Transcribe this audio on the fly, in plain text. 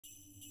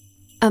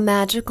A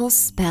magical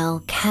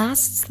spell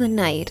casts the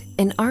night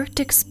in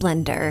Arctic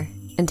splendor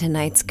in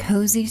tonight's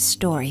cozy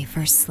story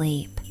for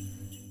sleep.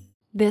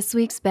 This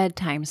week's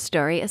bedtime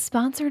story is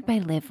sponsored by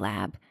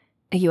LiveLab,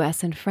 a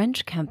US and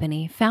French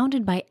company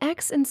founded by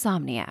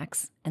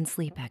ex-insomniacs and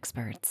sleep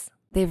experts.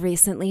 They've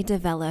recently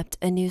developed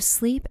a new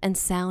sleep and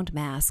sound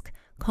mask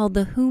called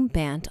the Hoom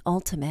Band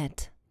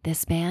Ultimate.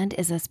 This band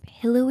is as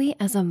pillowy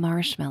as a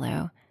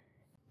marshmallow.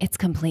 It's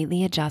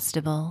completely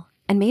adjustable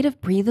and made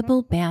of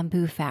breathable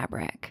bamboo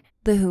fabric.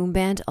 The Hoom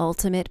Band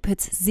Ultimate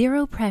puts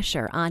zero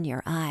pressure on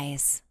your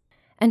eyes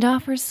and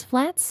offers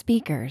flat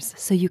speakers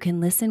so you can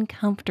listen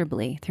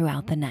comfortably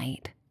throughout the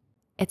night.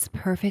 It's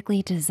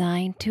perfectly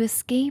designed to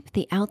escape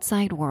the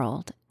outside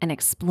world and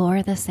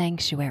explore the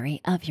sanctuary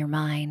of your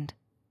mind.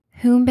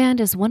 Hoom Band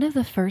is one of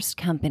the first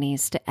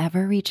companies to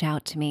ever reach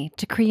out to me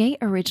to create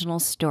original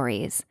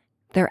stories.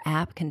 Their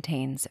app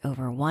contains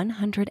over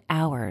 100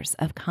 hours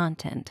of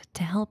content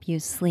to help you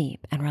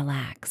sleep and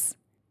relax.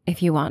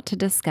 If you want to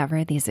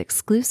discover these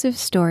exclusive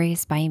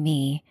stories by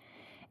me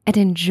and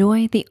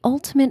enjoy the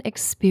ultimate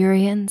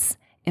experience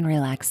in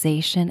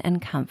relaxation and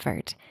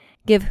comfort,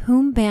 give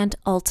Hoom Band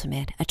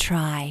Ultimate a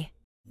try.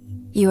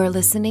 You are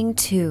listening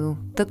to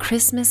The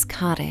Christmas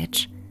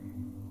Cottage,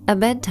 a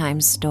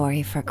bedtime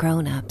story for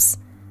grown-ups.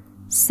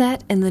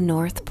 Set in the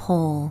North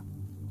Pole,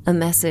 a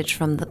message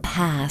from the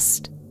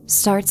past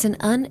starts an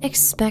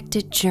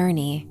unexpected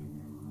journey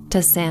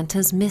to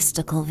Santa's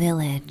mystical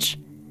village,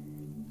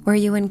 where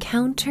you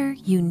encounter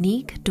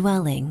unique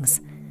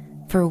dwellings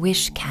for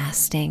wish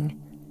casting.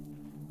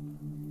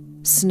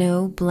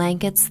 Snow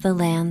blankets the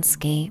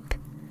landscape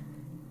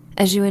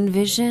as you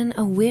envision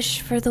a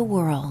wish for the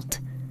world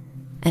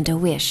and a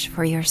wish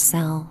for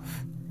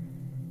yourself.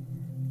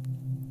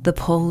 The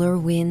polar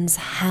winds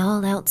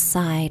howl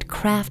outside,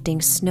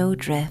 crafting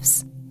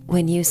snowdrifts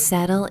when you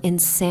settle in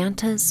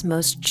Santa's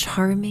most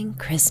charming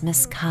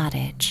Christmas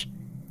cottage.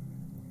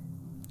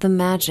 The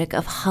magic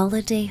of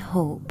holiday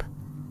hope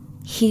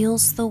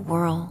heals the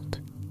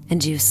world,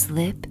 and you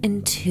slip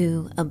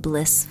into a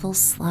blissful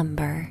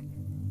slumber.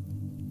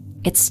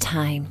 It's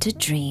time to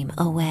dream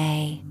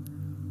away.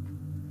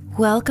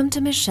 Welcome to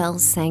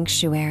Michelle's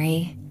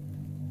Sanctuary.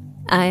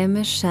 I am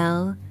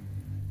Michelle,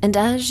 and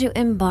as you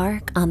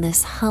embark on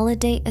this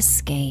holiday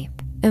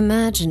escape,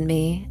 imagine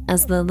me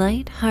as the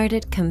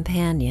light-hearted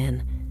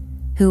companion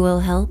who will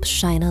help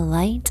shine a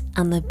light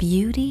on the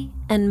beauty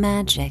and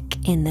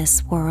magic in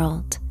this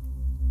world.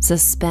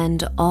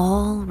 Suspend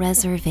all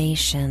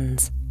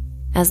reservations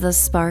as the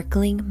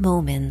sparkling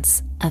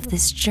moments of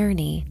this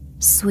journey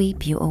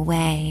sweep you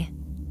away.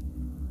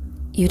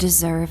 You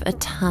deserve a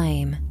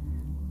time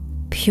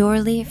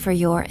purely for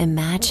your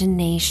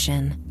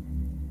imagination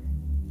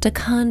to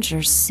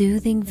conjure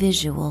soothing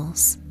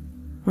visuals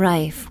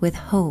rife with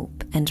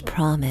hope and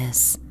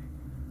promise.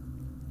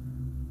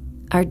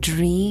 Our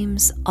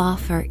dreams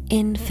offer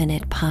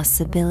infinite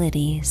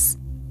possibilities,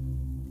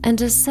 and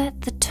to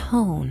set the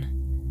tone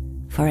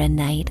for a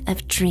night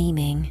of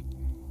dreaming,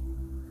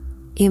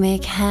 you may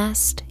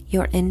cast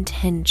your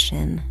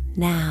intention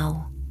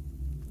now.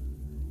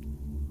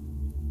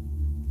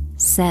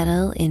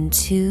 Settle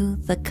into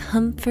the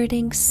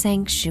comforting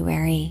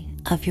sanctuary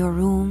of your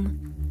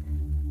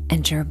room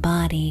and your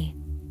body.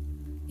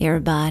 Your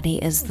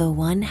body is the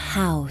one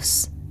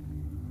house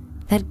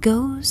that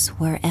goes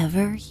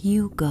wherever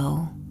you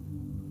go.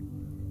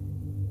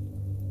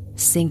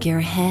 Sink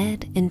your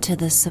head into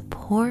the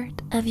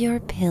support of your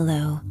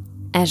pillow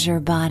as your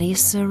body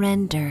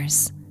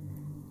surrenders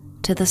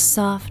to the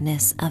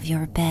softness of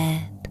your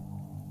bed.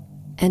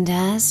 And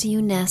as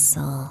you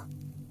nestle,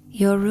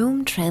 your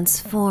room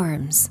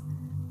transforms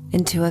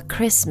into a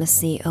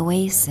Christmassy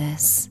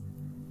oasis.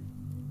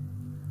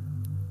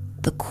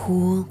 The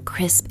cool,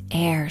 crisp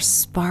air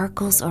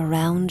sparkles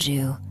around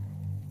you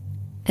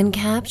and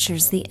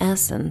captures the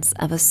essence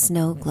of a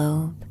snow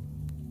globe.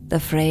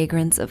 The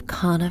fragrance of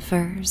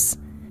conifers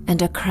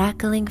and a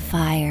crackling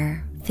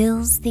fire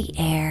fills the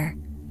air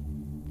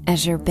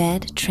as your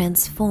bed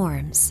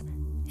transforms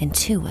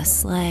into a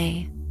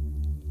sleigh.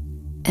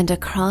 And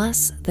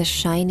across the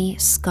shiny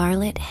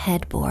scarlet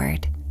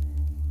headboard,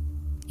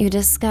 you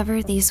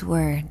discover these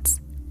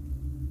words,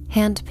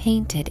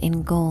 hand-painted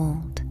in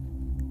gold.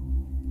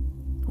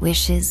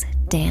 Wishes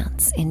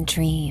dance in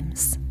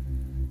dreams.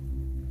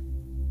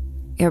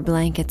 Your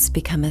blankets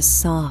become as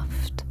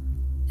soft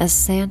as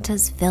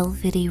Santa's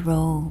velvety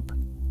robe.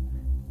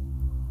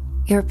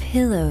 Your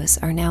pillows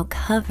are now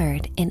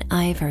covered in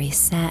ivory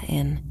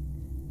satin.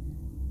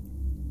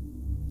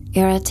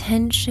 Your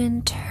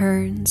attention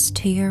turns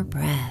to your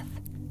breath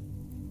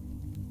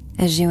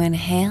as you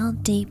inhale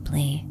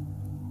deeply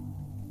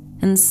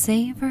and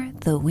savor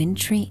the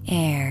wintry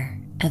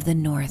air of the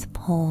North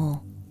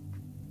Pole.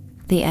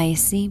 The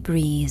icy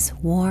breeze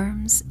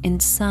warms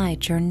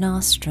inside your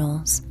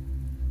nostrils,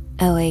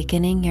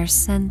 awakening your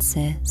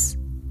senses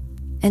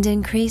and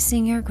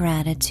increasing your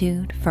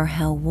gratitude for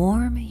how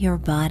warm your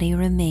body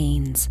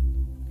remains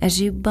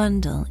as you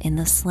bundle in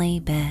the sleigh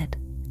bed.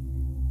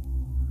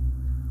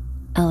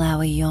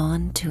 Allow a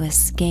yawn to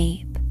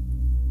escape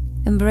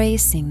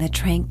embracing the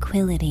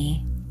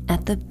tranquility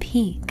at the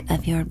peak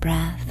of your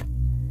breath,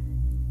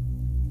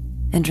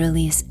 and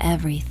release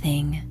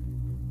everything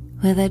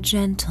with a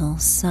gentle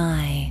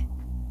sigh.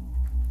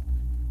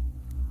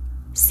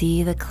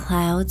 See the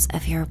clouds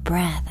of your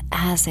breath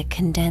as it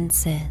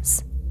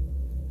condenses,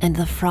 and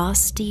the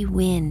frosty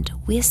wind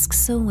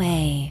whisks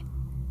away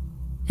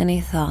any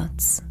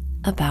thoughts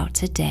about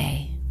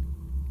today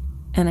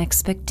and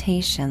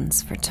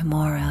expectations for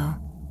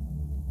tomorrow,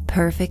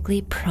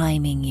 perfectly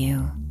priming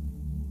you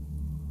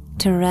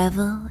to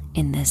revel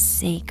in this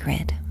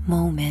sacred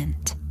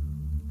moment.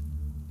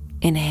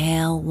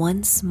 Inhale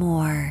once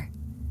more,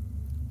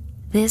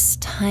 this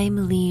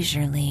time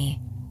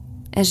leisurely,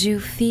 as you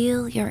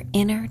feel your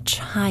inner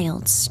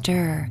child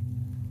stir,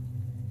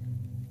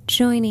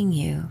 joining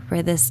you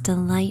for this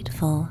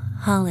delightful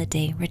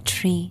holiday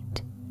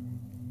retreat.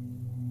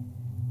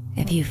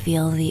 If you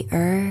feel the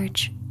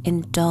urge,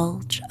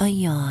 indulge a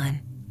yawn,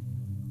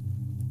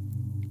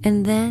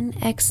 and then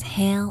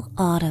exhale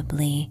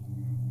audibly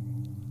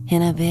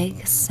in a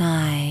big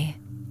sigh,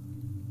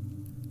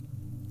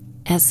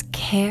 as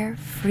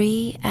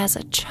carefree as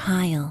a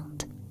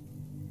child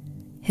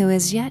who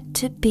is yet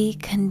to be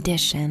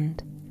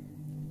conditioned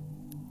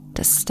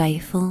to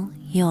stifle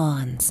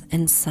yawns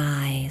and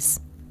sighs.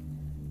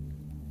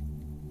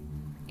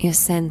 You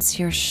sense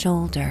your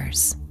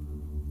shoulders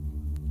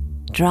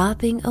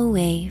dropping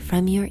away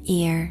from your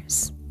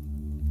ears,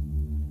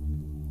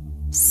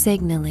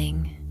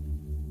 signaling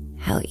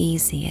how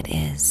easy it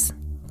is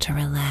to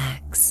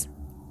relax.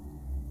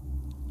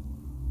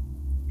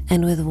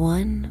 And with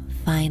one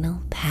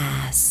final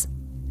pass,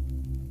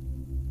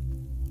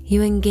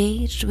 you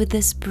engaged with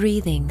this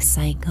breathing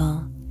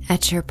cycle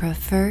at your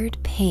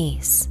preferred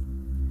pace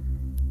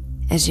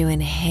as you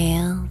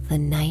inhale the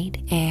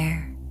night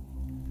air,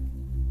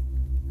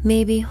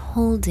 maybe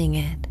holding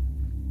it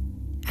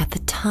at the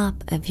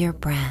top of your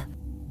breath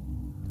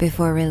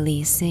before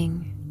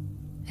releasing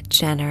a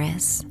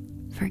generous,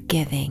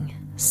 forgiving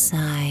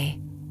sigh.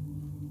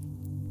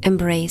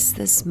 Embrace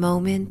this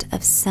moment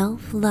of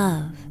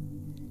self-love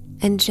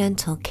and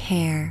gentle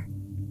care,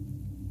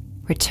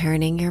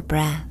 returning your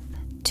breath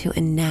to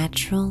a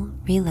natural,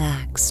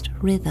 relaxed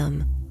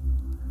rhythm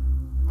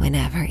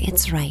whenever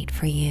it's right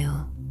for you.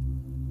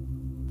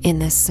 In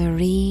the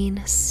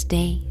serene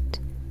state,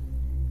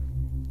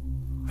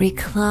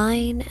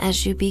 recline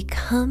as you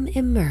become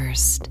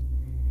immersed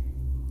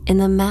in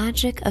the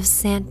magic of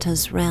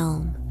Santa's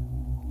realm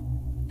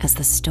as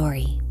the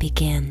story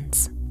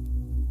begins.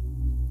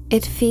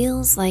 It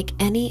feels like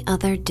any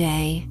other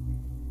day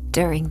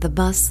during the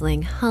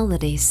bustling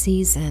holiday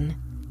season,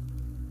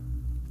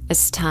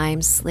 as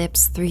time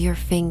slips through your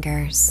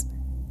fingers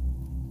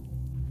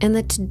and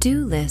the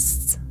to-do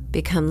lists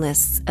become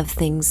lists of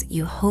things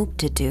you hope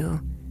to do,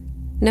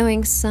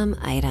 knowing some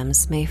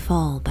items may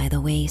fall by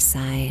the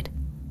wayside.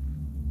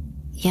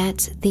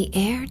 Yet the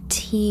air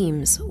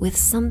teems with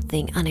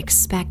something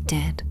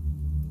unexpected,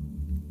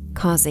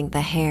 causing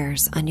the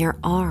hairs on your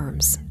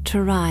arms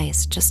to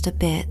rise just a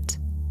bit.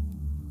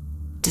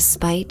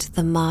 Despite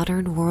the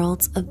modern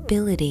world's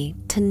ability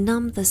to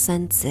numb the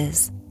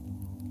senses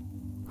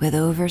with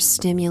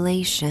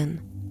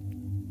overstimulation,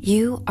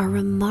 you are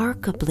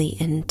remarkably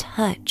in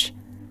touch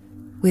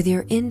with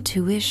your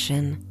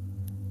intuition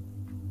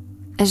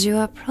as you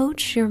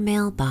approach your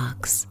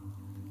mailbox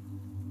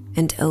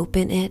and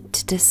open it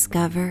to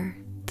discover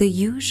the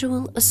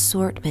usual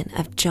assortment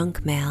of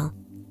junk mail,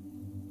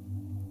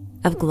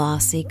 of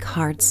glossy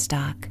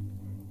cardstock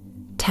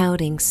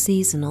touting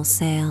seasonal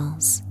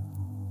sales,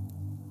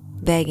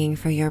 begging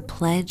for your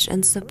pledge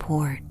and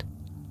support,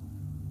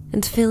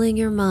 and filling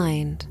your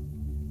mind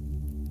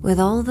with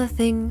all the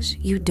things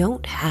you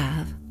don't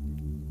have,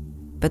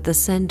 but the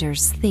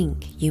senders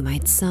think you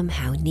might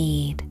somehow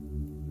need.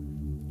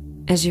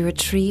 As you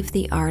retrieve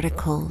the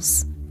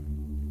articles,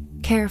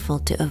 careful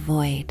to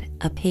avoid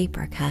a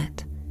paper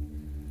cut,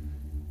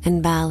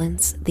 and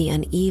balance the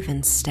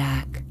uneven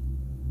stack,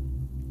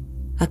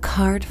 a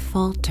card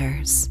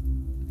falters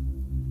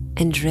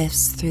and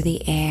drifts through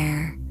the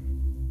air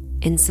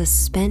in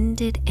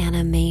suspended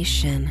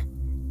animation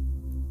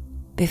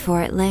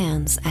before it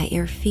lands at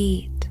your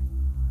feet.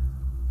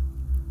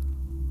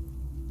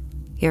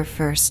 Your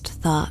first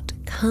thought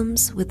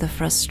comes with the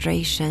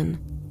frustration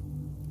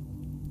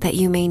that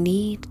you may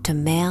need to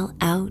mail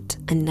out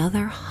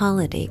another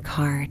holiday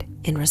card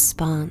in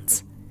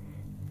response.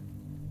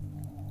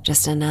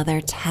 Just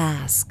another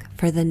task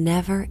for the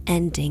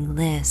never-ending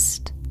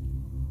list.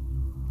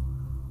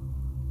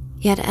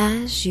 Yet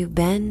as you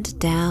bend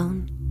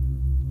down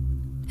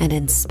and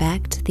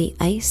inspect the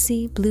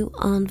icy blue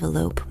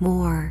envelope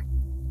more,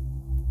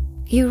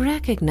 you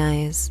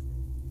recognize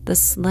the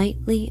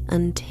slightly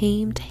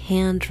untamed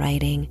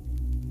handwriting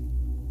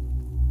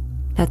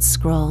that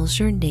scrawls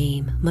your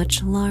name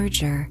much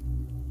larger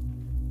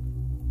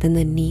than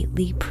the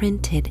neatly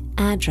printed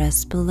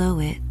address below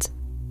it.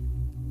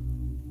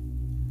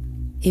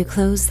 You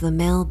close the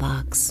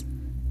mailbox,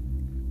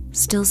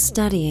 still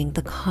studying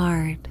the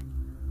card,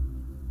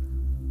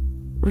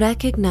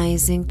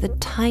 recognizing the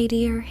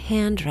tidier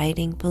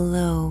handwriting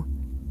below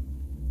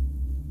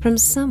from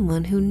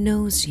someone who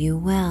knows you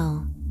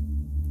well.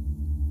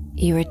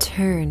 You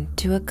return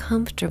to a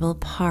comfortable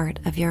part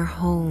of your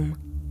home,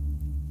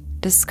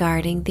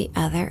 discarding the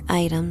other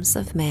items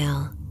of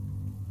mail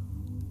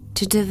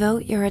to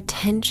devote your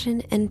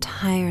attention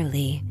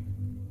entirely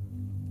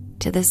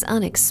to this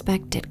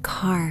unexpected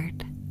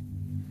card.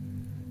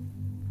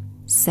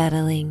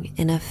 Settling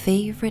in a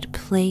favorite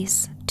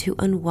place to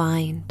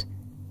unwind,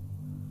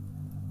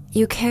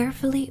 you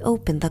carefully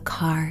open the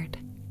card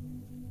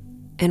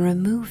and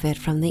remove it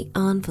from the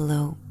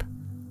envelope.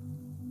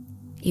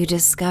 You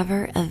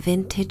discover a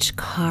vintage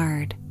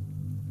card,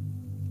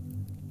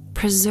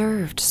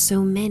 preserved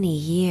so many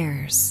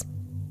years,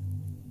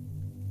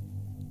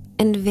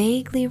 and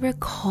vaguely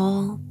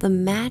recall the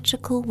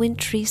magical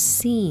wintry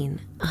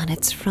scene on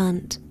its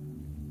front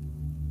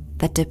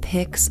that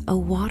depicts a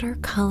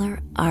watercolor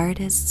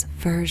artist's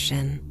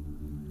version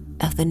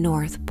of the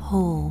North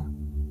Pole.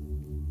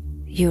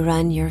 You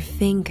run your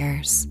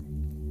fingers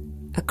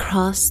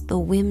across the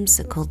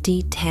whimsical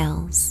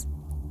details,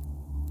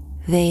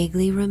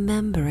 vaguely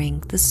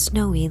remembering the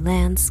snowy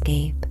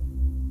landscape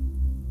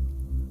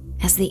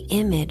as the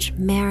image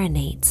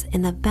marinates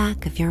in the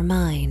back of your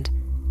mind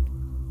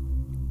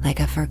like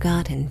a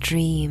forgotten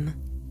dream.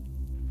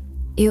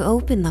 You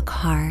open the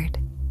card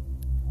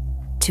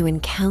to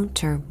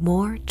encounter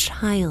more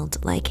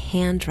childlike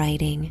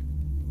handwriting,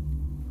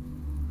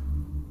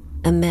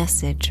 a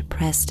message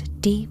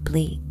pressed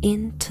deeply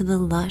into the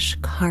lush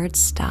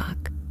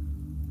cardstock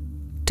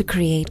to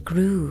create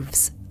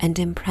grooves and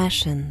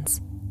impressions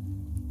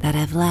that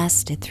have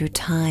lasted through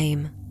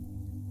time.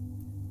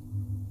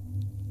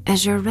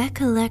 As your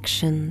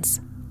recollections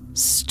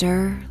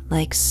stir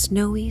like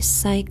snowy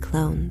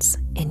cyclones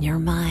in your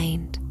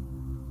mind,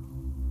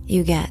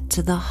 you get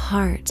to the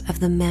heart of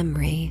the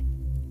memory.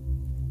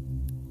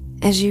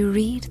 As you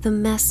read the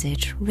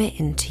message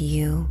written to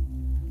you,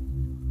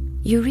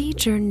 you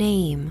read your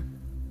name,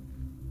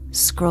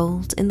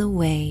 scrolled in the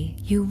way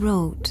you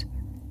wrote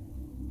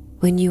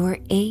when you were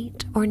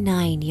 8 or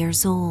 9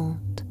 years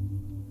old.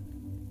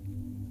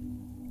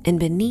 And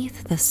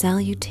beneath the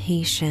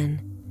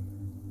salutation,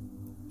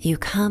 you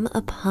come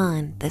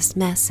upon this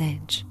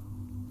message: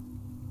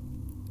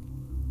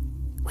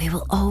 "We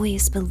will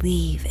always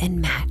believe in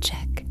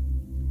magic.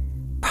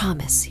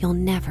 Promise you'll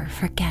never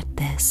forget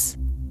this."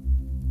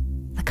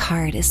 The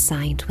card is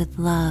signed with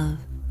love,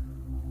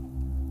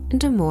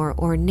 and a more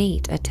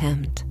ornate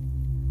attempt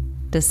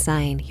to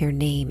sign your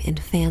name in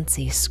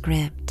fancy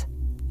script.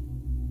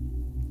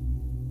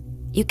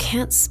 You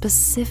can't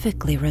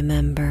specifically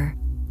remember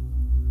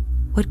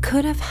what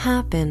could have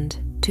happened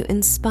to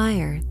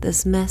inspire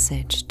this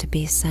message to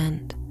be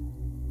sent,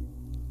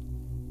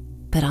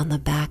 but on the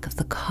back of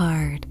the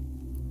card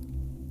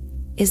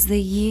is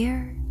the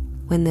year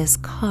when this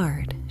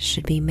card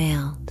should be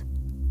mailed,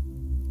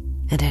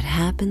 and it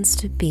happens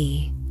to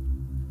be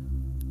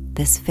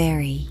this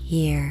very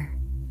year.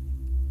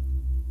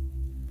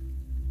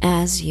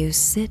 As you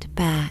sit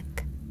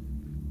back,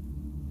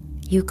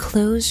 you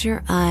close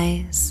your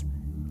eyes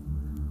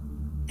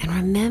and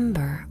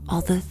remember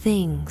all the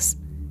things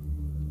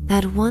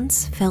that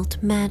once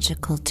felt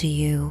magical to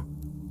you,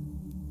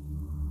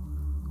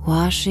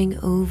 washing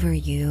over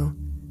you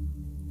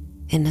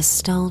in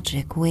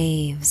nostalgic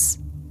waves.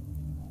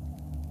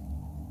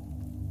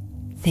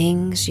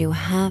 Things you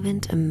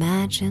haven't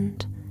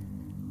imagined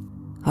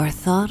or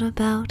thought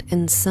about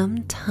in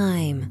some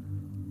time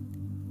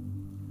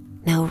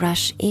now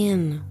rush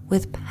in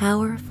with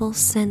powerful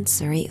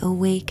sensory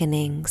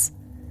awakenings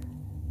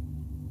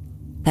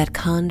that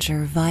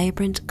conjure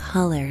vibrant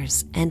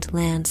colors and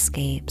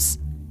landscapes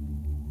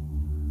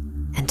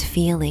and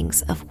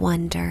feelings of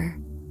wonder.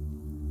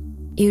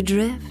 You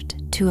drift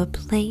to a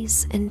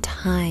place and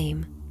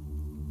time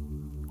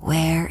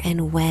where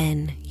and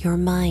when your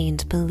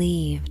mind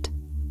believed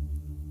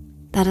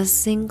that a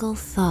single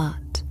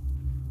thought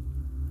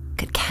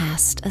could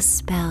cast a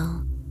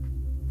spell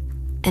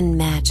and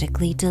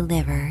magically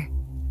deliver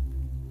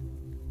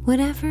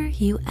whatever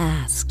you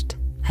asked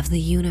of the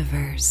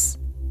universe.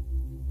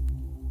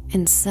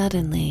 And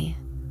suddenly,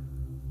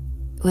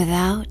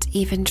 without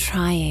even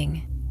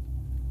trying,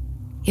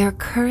 your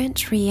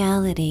current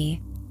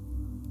reality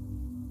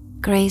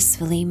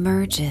gracefully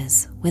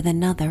merges with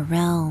another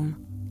realm,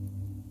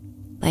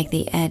 like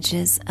the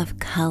edges of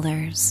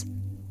colors,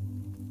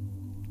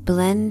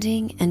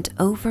 blending and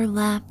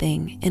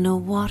overlapping in a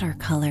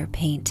watercolor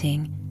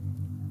painting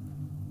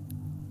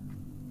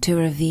to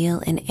reveal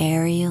an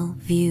aerial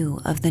view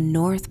of the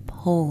North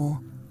Pole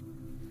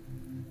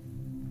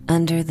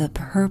under the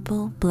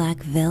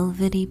purple-black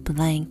velvety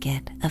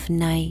blanket of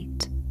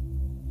night,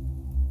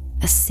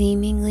 a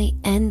seemingly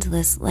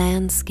endless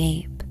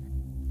landscape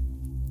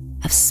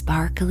of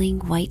sparkling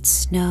white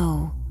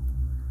snow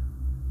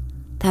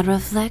that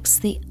reflects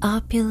the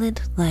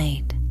opulent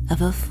light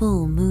of a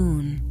full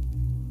moon.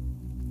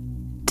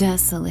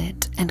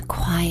 Desolate and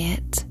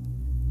quiet,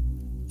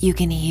 you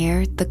can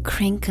hear the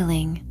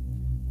crinkling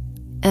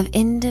of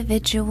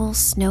individual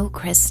snow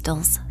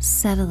crystals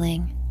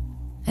settling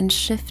and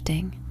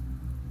shifting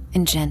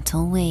in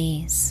gentle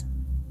ways.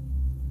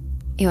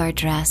 You are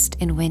dressed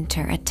in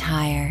winter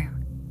attire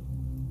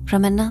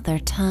from another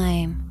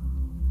time,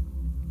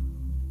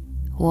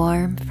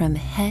 warm from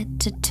head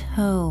to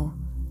toe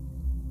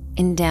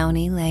in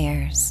downy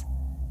layers,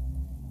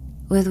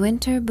 with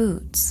winter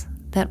boots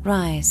that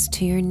rise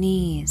to your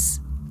knees.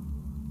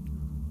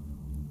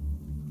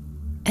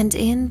 And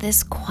in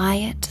this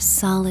quiet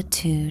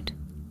solitude,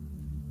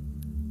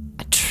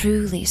 a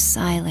truly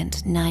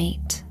silent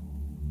night,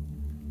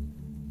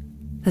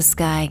 the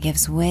sky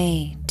gives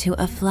way to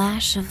a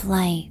flash of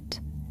light,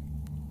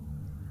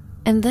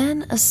 and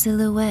then a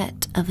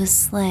silhouette of a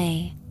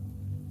sleigh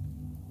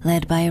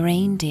led by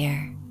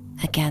reindeer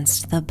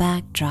against the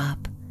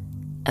backdrop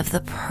of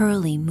the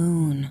pearly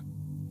moon.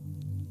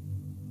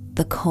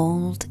 The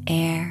cold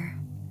air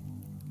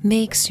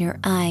makes your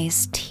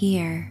eyes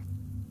tear,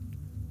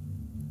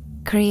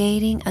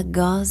 creating a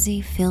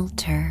gauzy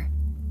filter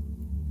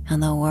on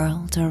the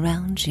world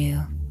around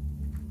you,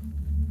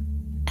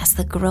 as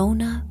the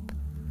grown-up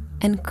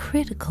and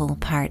critical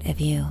part of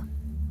you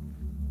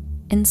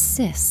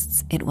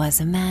insists it was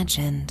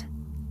imagined.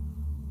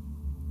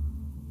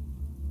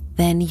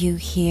 Then you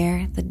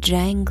hear the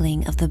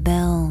jangling of the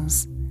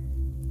bells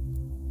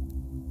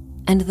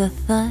and the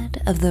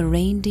thud of the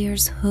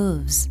reindeer's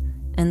hooves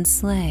and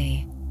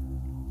sleigh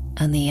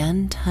on the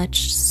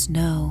untouched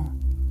snow.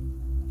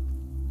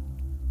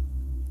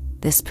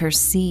 This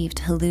perceived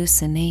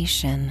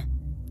hallucination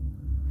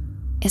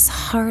is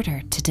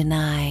harder to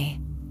deny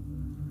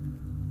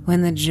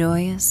when the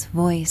joyous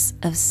voice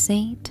of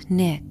Saint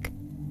Nick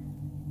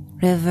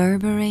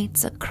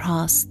reverberates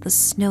across the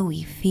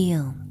snowy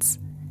fields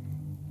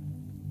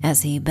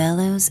as he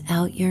bellows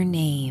out your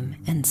name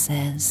and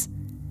says,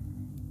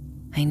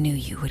 "I knew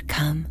you would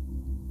come.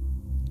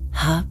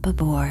 Hop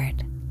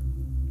aboard."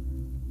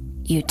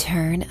 You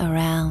turn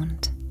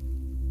around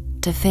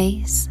to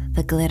face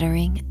the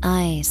glittering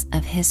eyes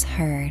of his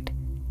herd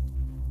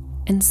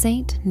and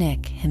Saint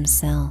Nick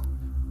himself.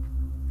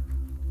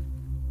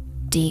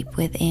 Deep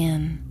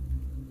within,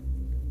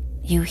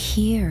 you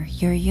hear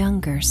your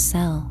younger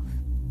self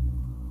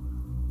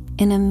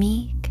in a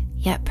meek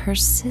yet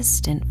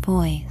persistent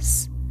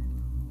voice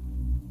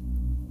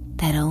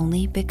that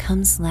only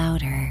becomes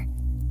louder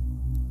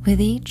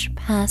with each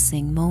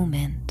passing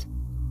moment.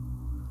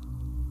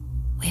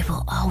 We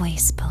will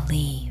always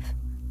believe,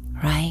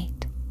 right?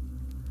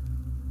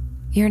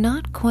 You're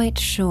not quite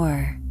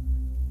sure,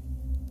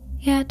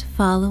 yet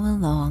follow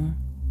along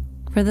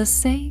for the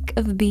sake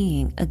of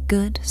being a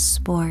good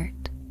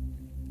sport.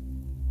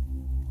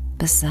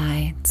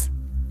 Besides,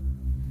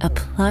 a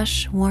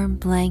plush warm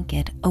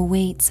blanket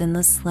awaits in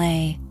the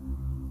sleigh,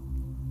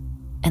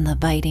 and the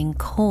biting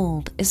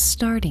cold is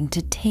starting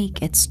to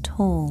take its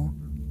toll,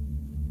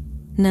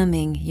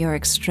 numbing your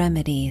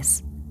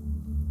extremities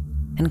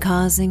and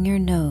causing your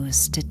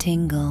nose to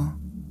tingle.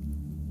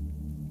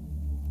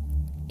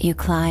 You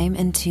climb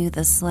into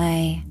the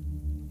sleigh,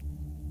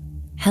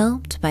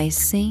 helped by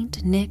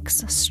Saint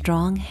Nick's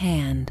strong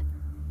hand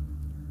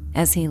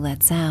as he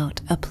lets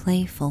out a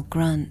playful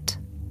grunt.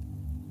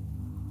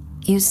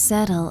 You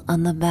settle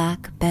on the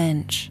back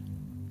bench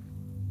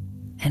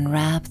and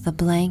wrap the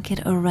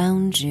blanket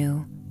around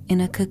you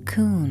in a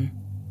cocoon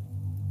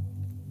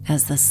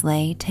as the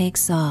sleigh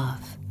takes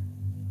off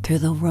through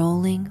the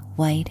rolling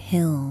white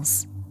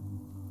hills.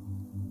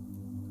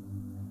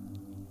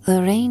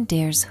 The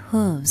reindeer's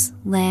hooves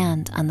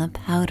land on the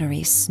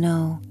powdery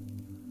snow,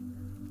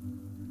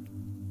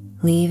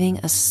 leaving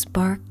a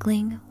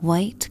sparkling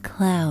white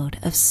cloud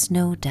of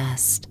snow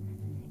dust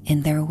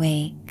in their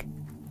wake.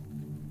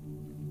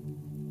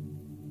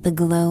 The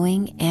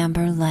glowing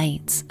amber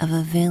lights of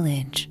a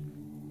village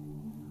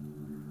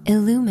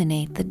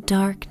illuminate the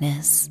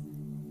darkness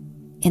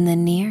in the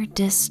near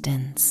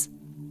distance,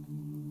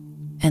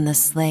 and the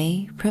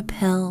sleigh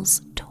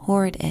propels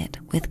toward it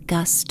with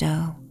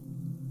gusto.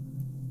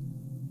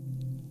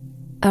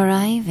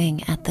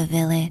 Arriving at the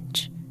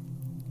village,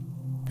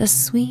 the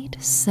sweet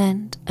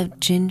scent of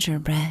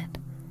gingerbread,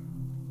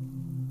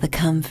 the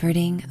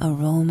comforting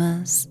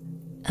aromas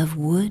of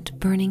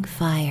wood-burning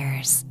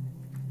fires,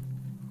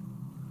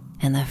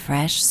 and the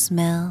fresh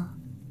smell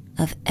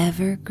of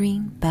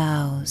evergreen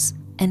boughs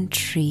and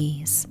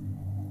trees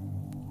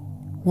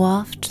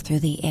waft through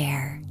the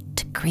air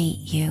to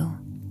greet you.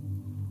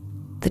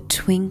 The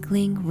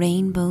twinkling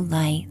rainbow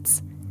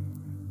lights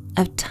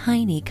of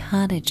tiny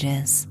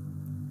cottages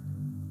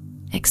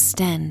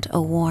extend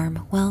a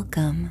warm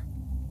welcome.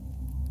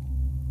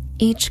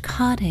 Each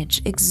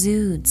cottage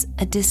exudes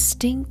a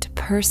distinct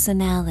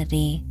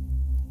personality,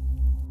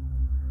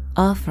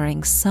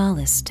 offering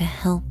solace to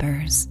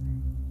helpers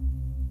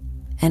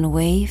and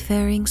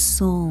wayfaring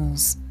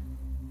souls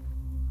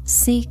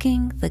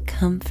seeking the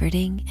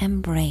comforting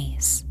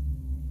embrace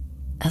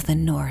of the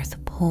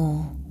North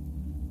Pole.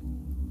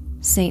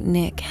 Saint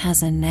Nick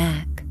has a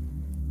knack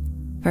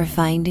for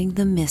finding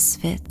the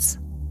misfits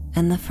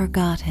and the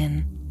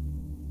forgotten,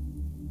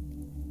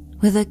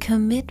 with a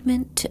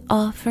commitment to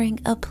offering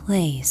a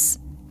place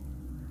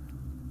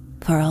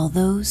for all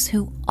those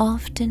who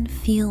often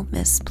feel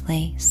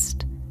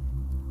misplaced,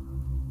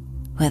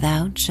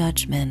 without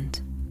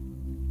judgment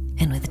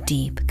and with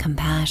deep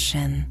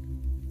compassion.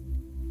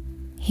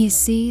 He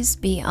sees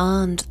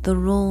beyond the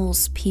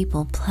roles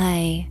people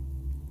play,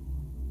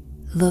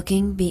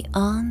 looking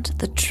beyond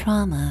the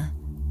trauma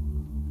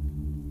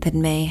that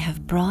may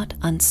have brought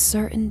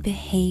uncertain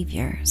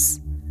behaviors,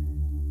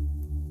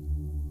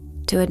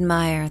 to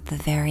admire the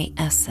very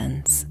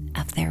essence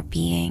of their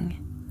being.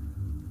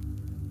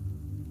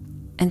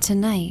 And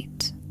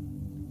tonight,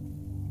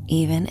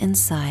 even in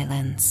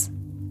silence,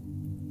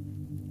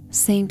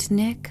 Saint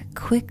Nick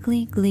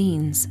quickly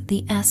gleans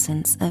the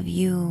essence of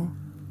you,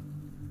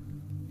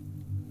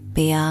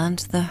 beyond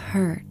the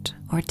hurt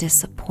or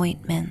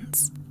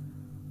disappointments,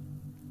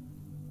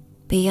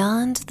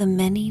 beyond the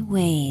many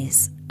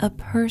ways a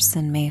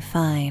person may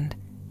find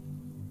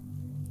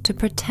to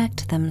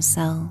protect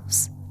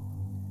themselves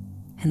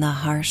in the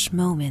harsh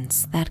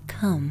moments that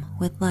come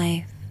with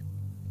life.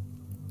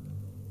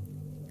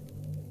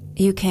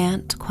 You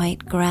can't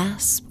quite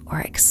grasp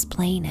or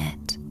explain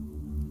it,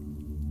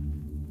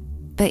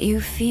 but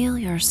you feel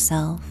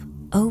yourself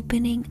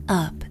opening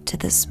up to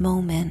this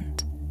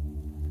moment.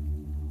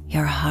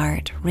 Your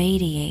heart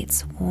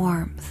radiates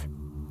warmth,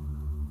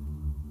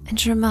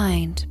 and your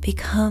mind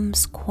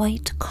becomes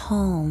quite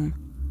calm,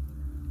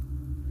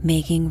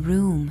 making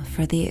room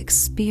for the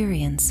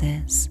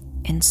experiences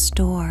in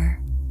store.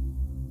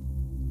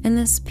 And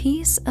this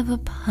piece of a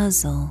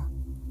puzzle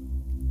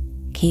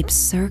keeps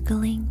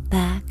circling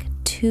back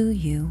to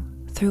you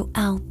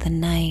throughout the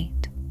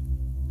night,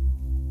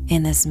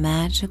 in this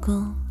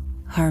magical,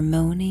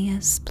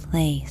 harmonious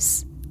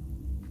place,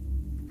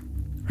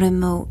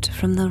 remote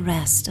from the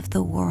rest of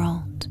the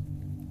world.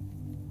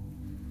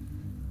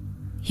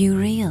 You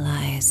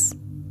realize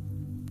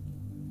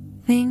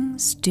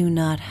things do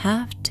not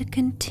have to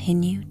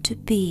continue to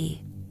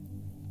be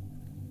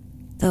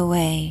the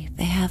way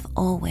they have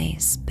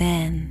always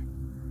been,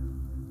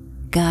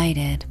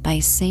 guided by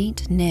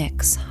Saint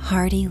Nick's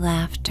hearty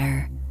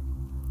laughter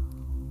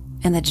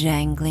and the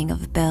jangling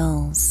of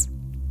bells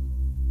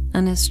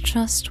on his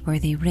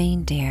trustworthy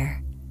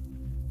reindeer.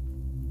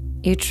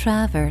 You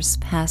traverse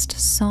past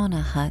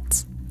sauna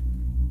huts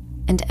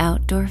and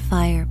outdoor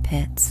fire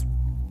pits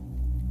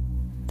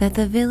that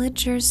the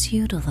villagers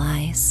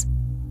utilize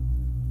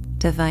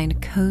to find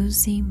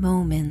cozy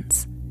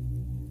moments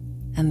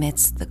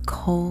amidst the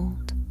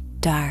cold,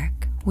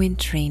 dark,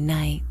 wintry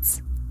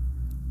nights.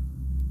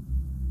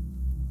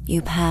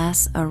 You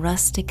pass a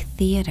rustic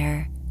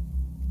theater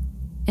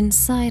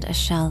inside a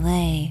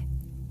chalet,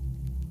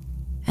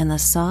 and the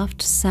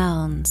soft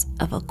sounds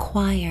of a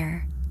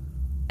choir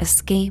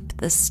escape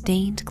the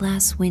stained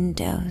glass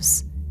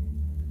windows,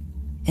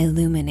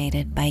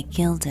 illuminated by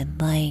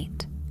gilded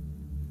light.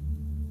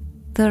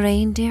 The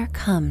reindeer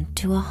come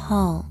to a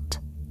halt,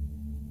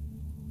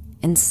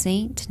 and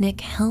Saint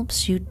Nick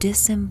helps you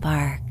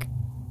disembark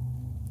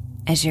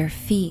as your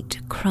feet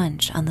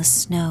crunch on the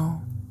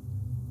snow.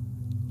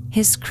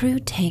 His crew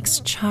takes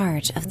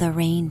charge of the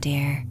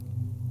reindeer,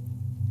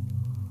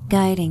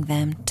 guiding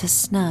them to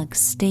snug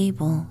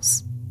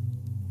stables,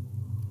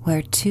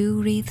 where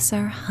 2 wreaths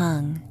are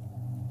hung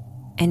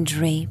and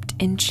draped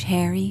in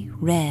cherry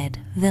red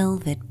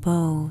velvet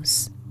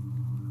bows.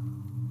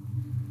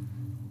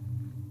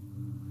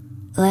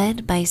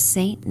 Led by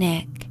Saint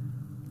Nick,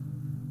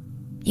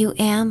 you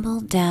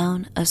amble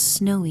down a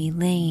snowy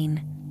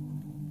lane,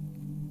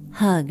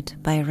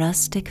 hugged by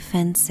rustic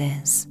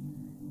fences,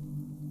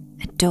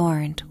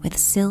 adorned with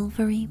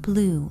silvery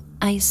blue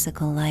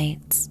icicle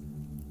lights.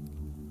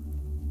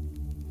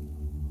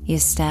 You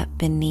step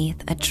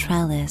beneath a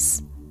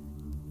trellis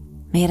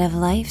made of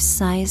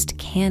life-sized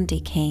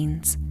candy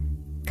canes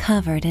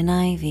covered in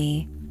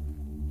ivy,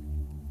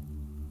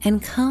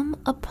 and come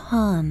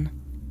upon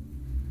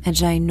a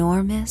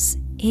ginormous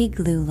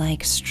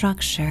igloo-like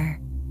structure.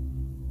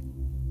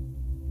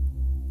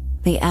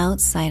 The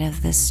outside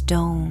of this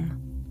dome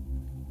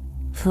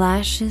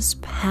flashes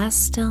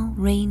pastel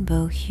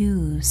rainbow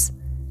hues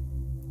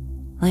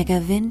like a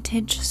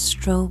vintage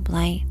strobe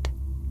light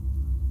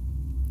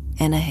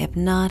in a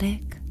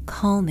hypnotic,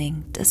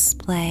 calming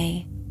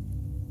display.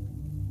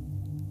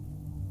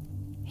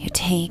 You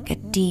take a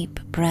deep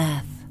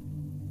breath,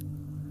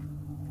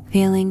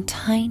 feeling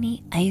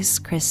tiny ice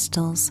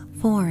crystals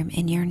form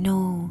in your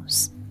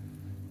nose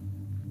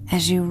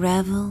as you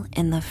revel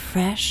in the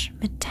fresh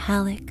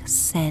metallic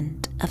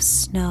scent of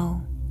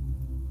snow.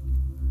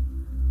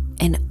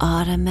 An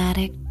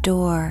automatic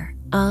door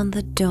on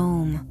the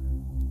dome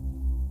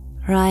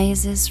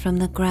rises from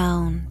the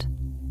ground,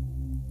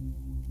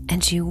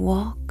 and you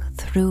walk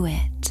through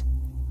it,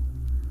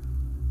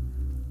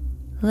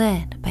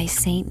 led by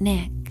Saint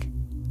Nick.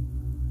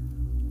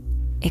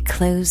 It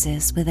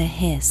closes with a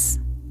hiss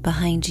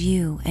behind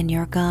you and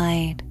your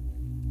guide.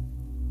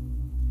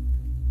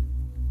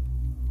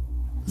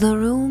 The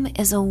room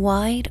is a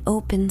wide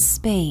open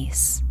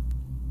space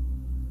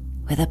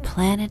with a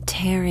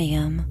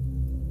planetarium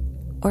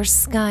or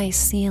sky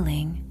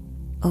ceiling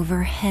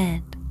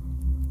overhead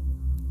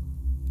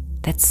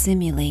that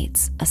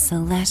simulates a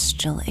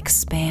celestial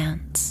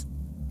expanse.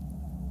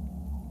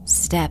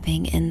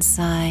 Stepping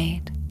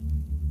inside,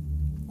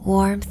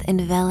 warmth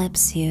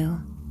envelops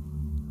you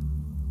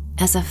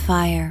as a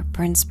fire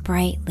burns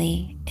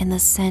brightly in the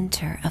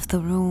center of the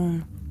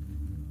room,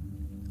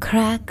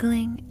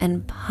 crackling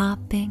and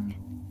popping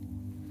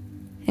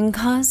and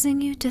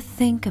causing you to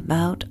think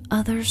about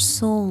other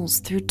souls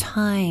through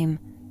time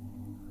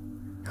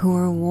who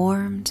were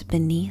warmed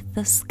beneath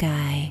the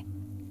sky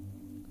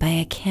by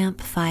a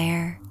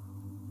campfire,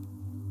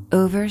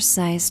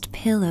 oversized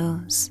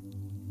pillows,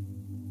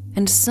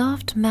 and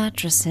soft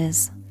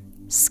mattresses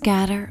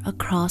scatter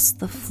across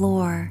the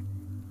floor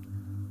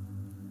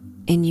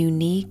in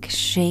unique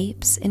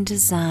shapes and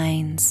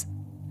designs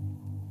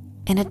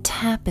in a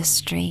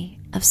tapestry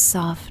of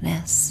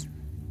softness.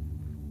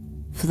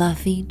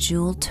 Fluffy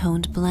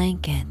jewel-toned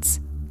blankets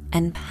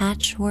and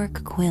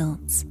patchwork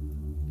quilts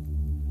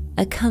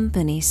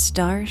accompany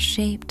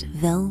star-shaped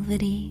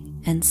velvety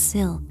and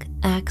silk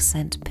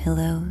accent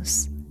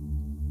pillows.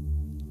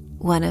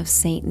 One of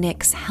St.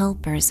 Nick's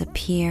helpers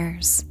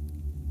appears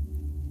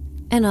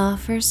and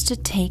offers to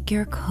take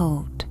your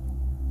coat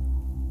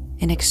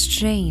in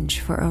exchange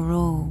for a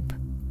robe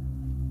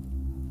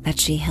that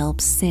she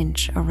helps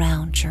cinch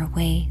around your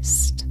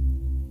waist.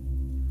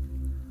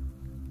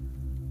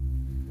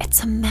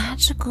 It's a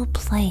magical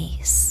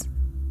place,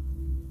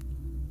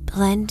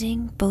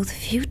 blending both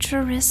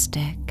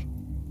futuristic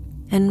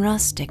and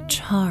rustic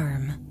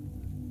charm.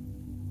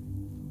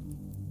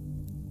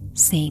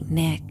 St.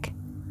 Nick,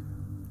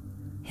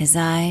 his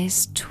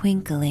eyes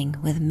twinkling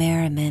with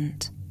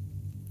merriment,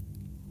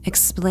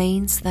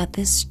 explains that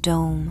this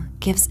dome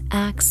gives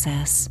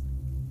access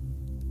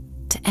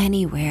to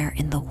anywhere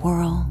in the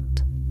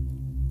world,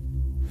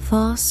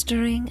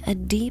 fostering a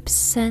deep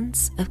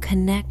sense of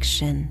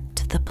connection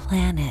to the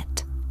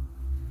planet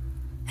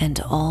and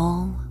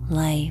all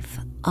life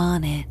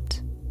on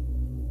it.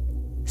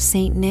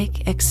 St.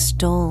 Nick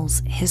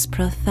extols his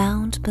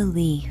profound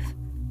belief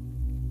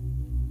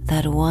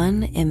that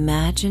one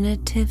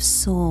imaginative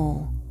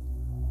soul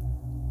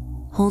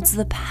holds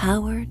the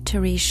power to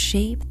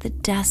reshape the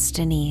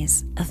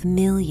destinies of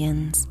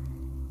millions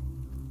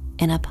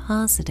in a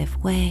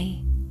positive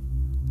way.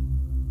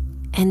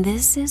 And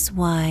this is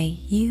why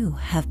you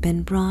have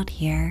been brought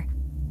here,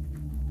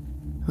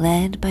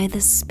 led by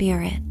the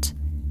spirit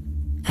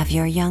of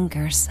your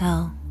younger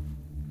self.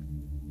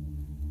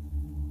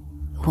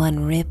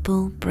 One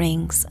ripple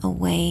brings a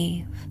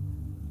wave.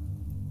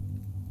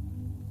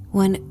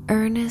 One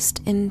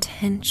earnest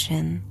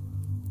intention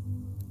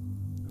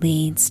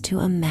leads to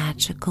a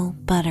magical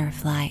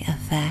butterfly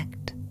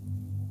effect.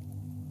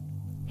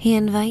 He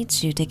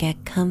invites you to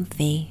get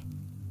comfy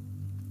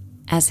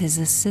as his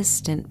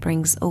assistant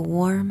brings a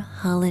warm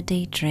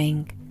holiday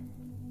drink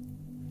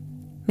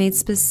made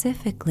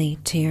specifically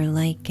to your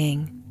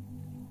liking.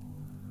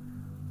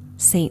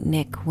 St.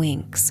 Nick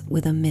winks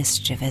with a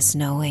mischievous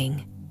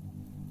knowing.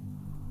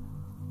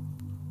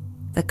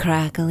 The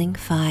crackling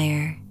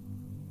fire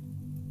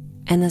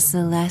and the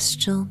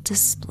celestial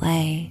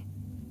display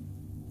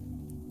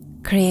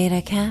create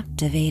a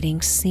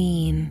captivating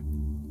scene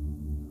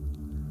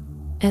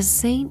as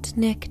St.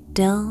 Nick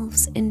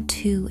delves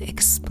into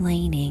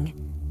explaining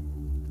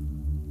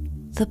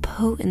the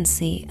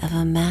potency of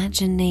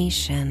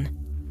imagination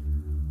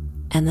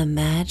and the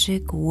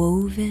magic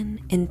woven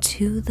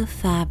into the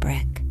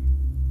fabric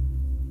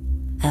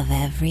of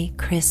every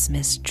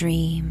Christmas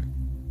dream.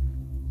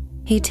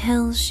 He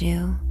tells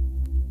you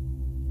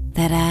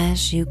that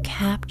as you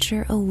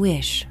capture a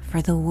wish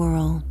for the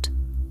world,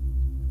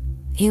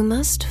 you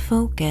must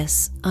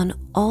focus on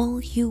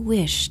all you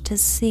wish to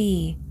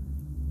see,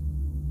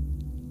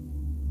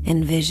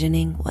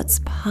 envisioning what's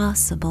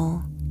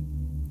possible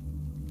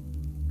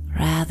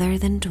rather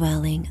than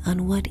dwelling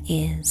on what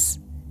is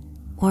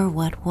or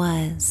what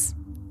was,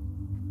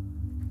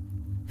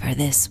 for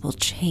this will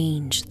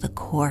change the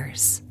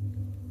course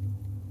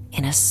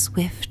in a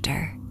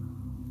swifter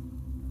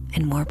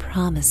and more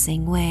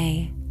promising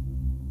way.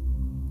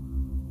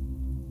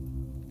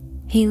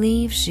 He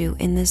leaves you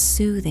in this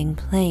soothing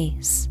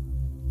place,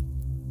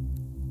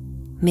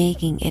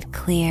 making it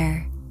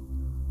clear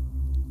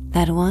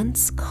that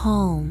once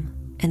calm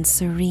and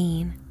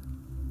serene,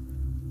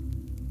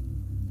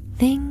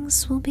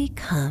 things will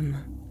become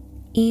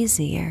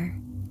easier.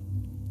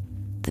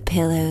 The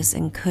pillows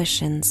and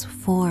cushions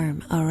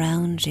form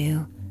around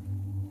you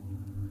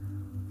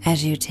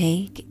as you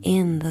take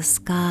in the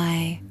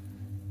sky,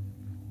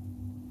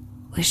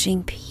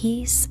 wishing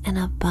peace and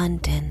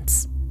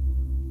abundance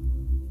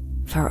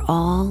for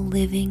all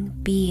living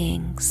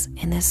beings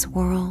in this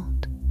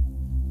world.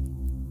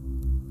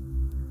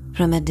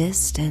 From a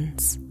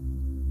distance,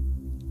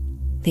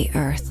 the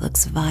earth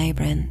looks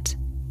vibrant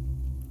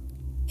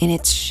in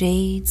its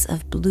shades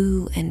of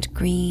blue and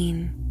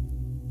green.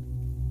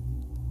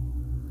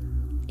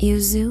 You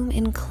zoom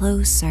in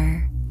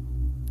closer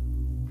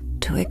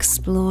to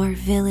explore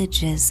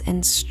villages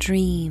and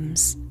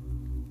streams,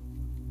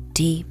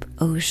 deep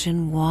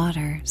ocean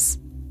waters,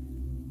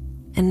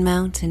 and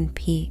mountain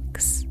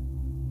peaks,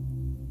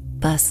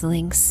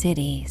 bustling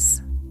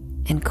cities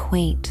and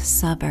quaint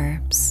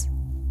suburbs.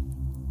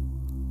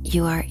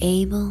 You are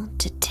able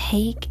to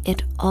take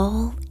it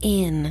all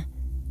in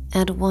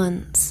at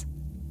once,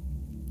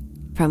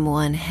 from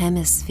one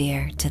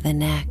hemisphere to the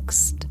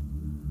next,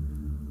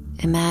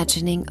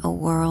 imagining a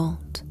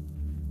world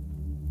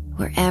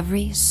where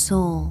every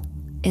soul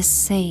is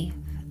safe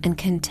and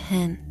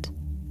content,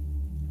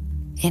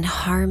 in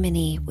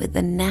harmony with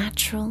the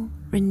natural,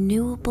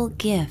 renewable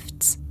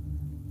gifts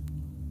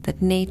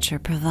that nature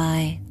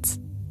provides.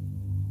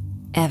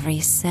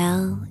 Every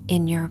cell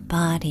in your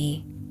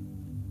body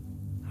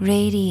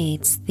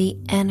radiates the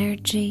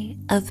energy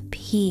of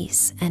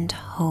peace and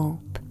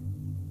hope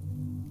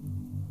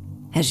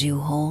as you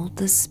hold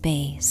the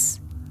space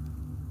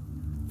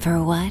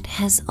for what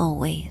has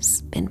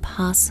always been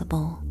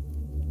possible.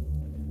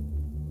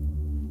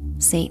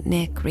 Saint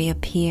Nick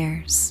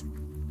reappears,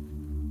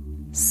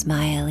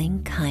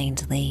 smiling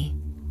kindly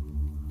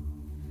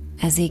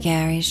as he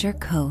carries your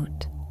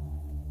coat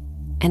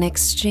and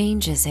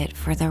exchanges it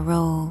for the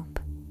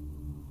robe,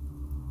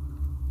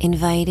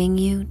 inviting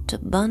you to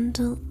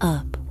bundle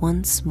up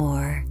once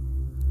more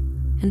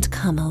and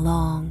come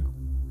along.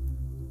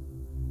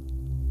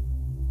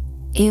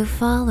 You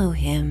follow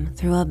him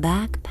through a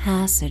back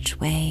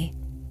passageway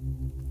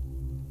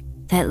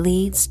that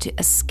leads to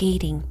a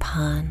skating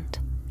pond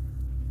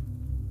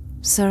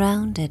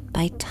surrounded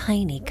by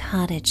tiny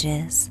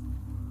cottages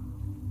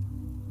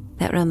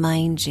that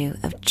remind you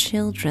of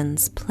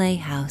children's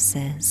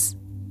playhouses.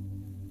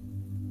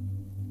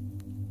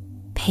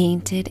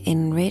 Painted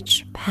in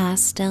rich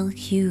pastel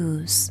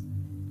hues,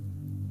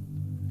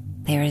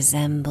 they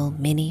resemble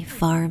mini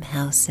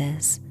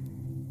farmhouses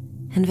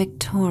and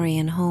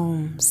Victorian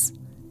homes,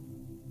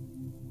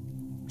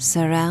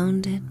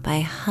 surrounded by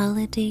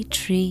holiday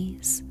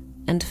trees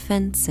and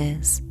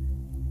fences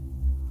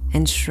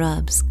and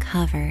shrubs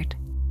covered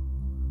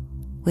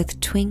with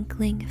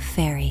twinkling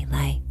fairy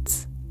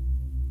lights.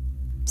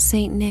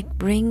 Saint Nick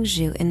brings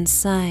you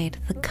inside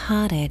the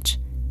cottage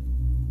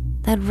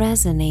that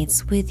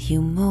resonates with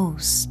you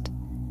most,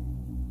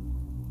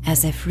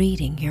 as if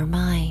reading your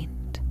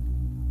mind,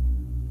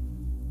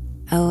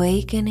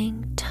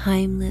 awakening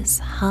timeless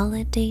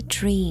holiday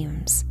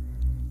dreams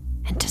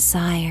and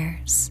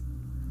desires.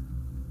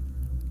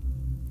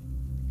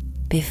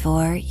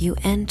 Before you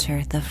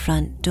enter the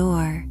front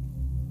door,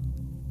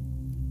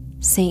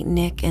 Saint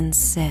Nick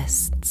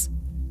insists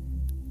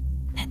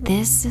that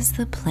this is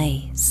the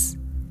place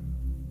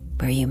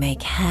where you may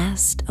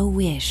cast a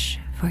wish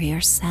for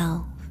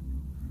yourself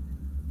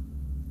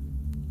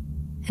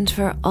and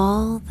for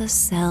all the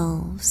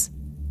selves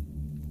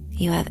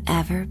you have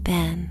ever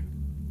been.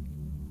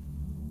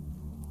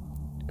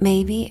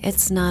 Maybe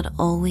it's not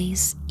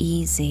always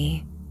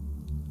easy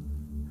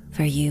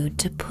for you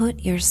to put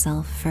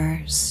yourself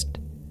first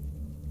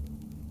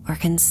or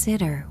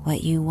consider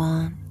what you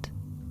want.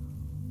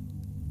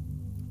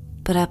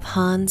 But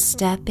upon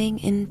stepping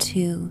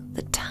into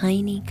the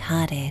tiny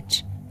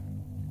cottage,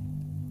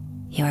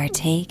 you are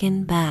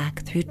taken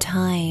back through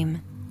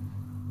time.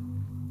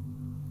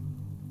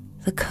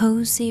 The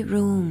cozy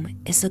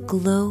room is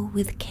aglow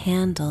with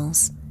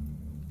candles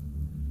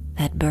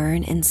that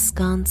burn in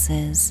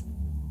sconces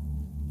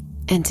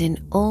and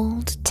in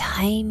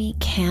old-timey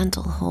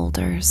candle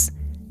holders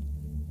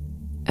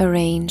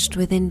arranged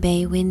within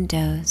bay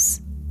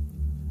windows,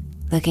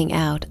 looking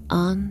out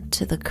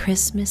onto the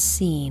Christmas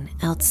scene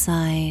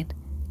outside.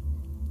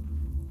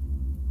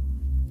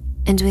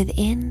 And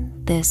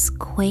within this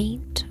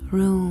quaint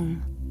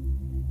room,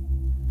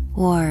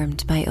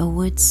 warmed by a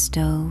wood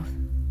stove,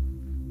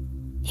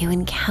 you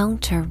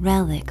encounter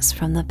relics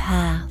from the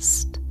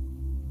past,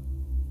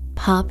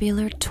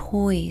 popular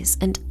toys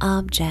and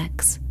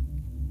objects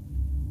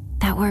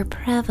that were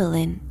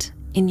prevalent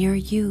in your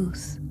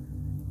youth.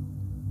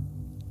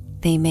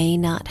 They may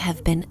not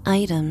have been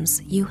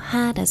items you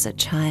had as a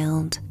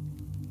child,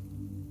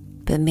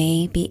 but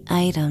may be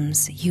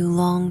items you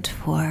longed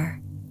for.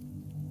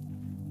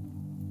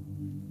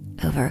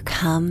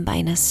 Overcome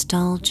by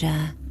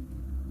nostalgia,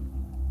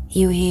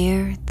 you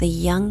hear the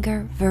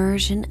younger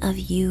version of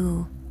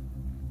you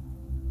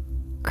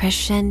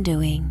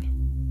crescendoing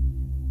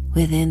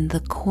within the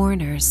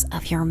corners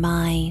of your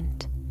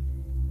mind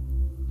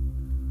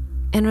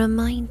and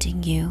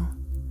reminding you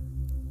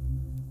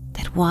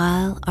that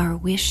while our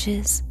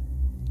wishes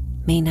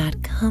may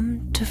not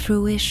come to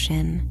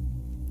fruition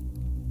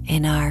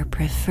in our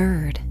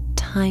preferred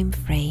time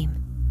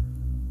frame,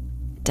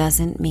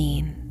 doesn't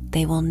mean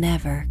they will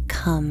never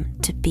come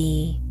to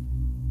be.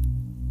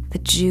 The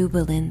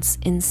jubilance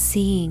in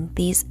seeing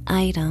these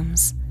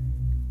items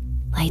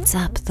lights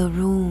up the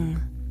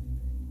room,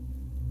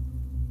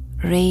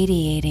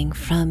 radiating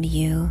from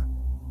you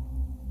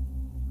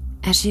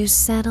as you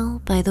settle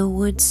by the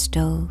wood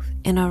stove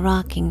in a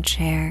rocking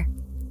chair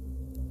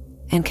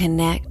and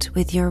connect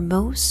with your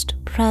most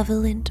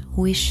prevalent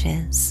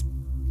wishes.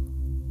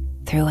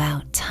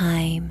 Throughout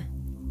time,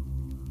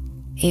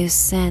 you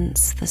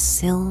sense the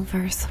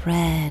silver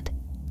thread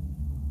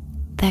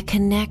that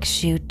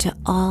connects you to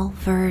all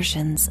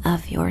versions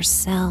of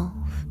yourself,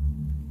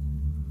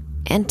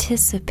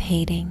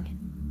 anticipating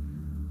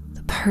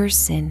the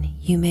person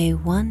you may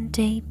one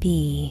day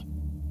be,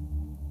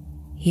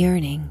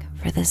 yearning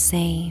for the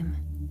same.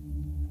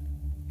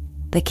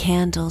 The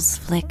candles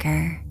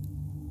flicker,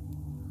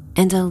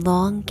 and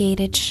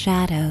elongated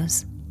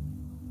shadows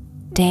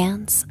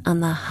dance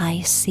on the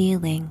high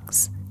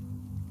ceilings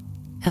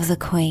of the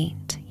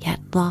quaint yet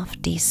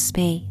lofty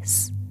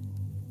space,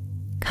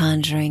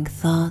 conjuring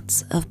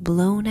thoughts of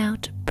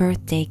blown-out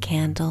birthday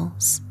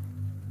candles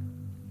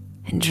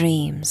and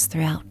dreams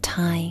throughout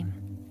time.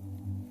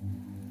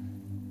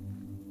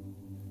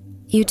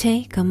 You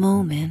take a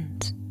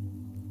moment,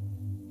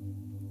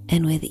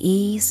 and with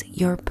ease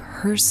your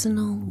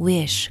personal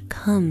wish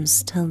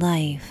comes to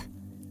life,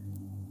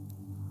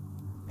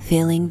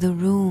 filling the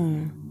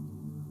room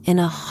in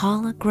a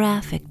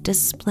holographic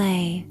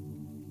display.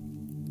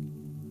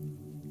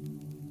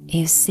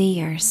 You see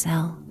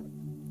yourself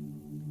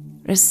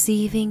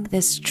receiving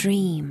this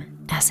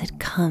dream as it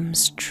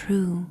comes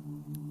true,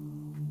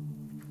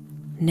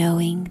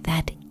 knowing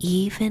that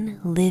even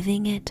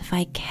living it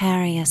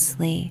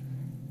vicariously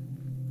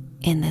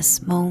in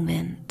this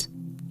moment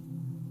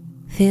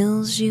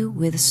fills you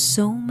with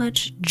so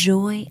much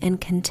joy and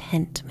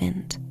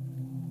contentment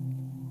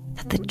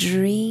that the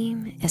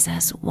dream is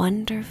as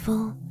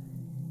wonderful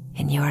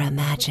in your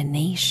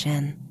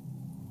imagination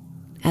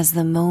as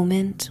the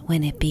moment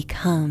when it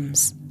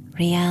becomes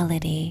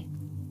reality.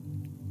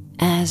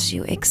 As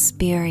you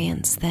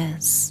experience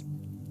this,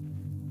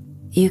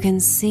 you can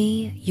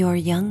see your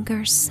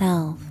younger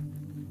self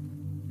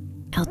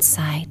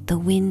outside the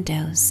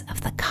windows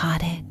of the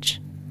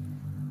cottage,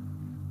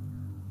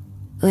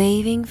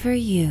 waving for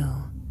you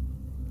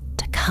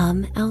to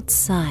come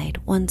outside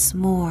once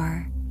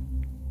more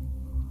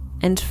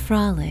and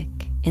frolic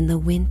in the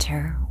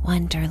winter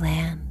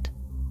wonderland.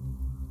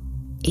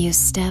 You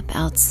step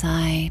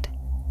outside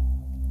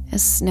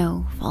as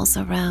snow falls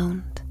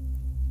around,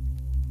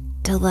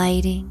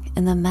 delighting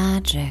in the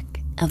magic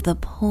of the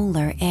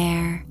polar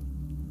air.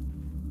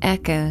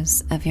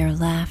 Echoes of your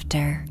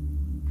laughter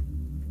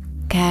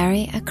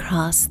carry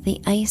across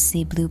the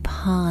icy blue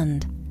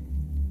pond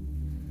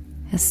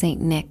as St.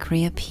 Nick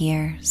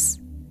reappears,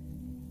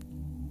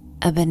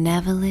 a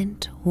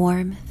benevolent,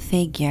 warm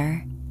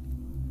figure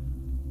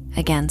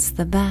against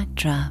the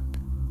backdrop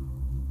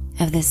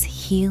of this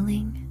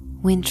healing,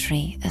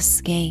 wintry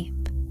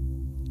escape.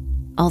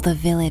 All the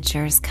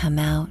villagers come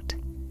out,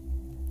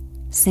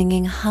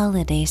 singing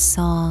holiday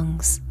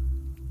songs,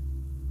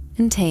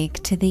 and take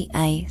to the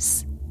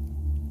ice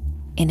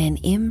in an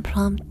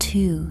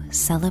impromptu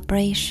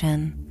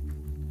celebration.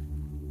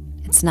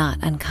 It's not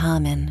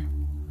uncommon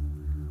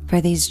for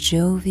these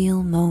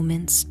jovial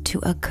moments to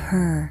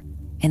occur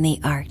in the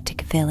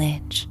Arctic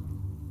village,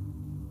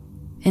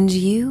 and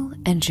you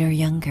and your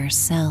younger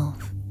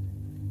self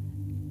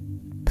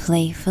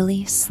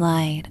playfully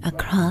slide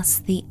across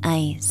the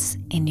ice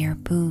in your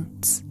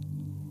boots,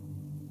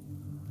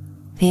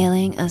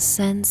 feeling a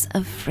sense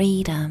of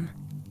freedom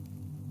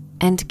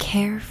and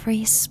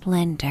carefree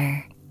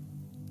splendor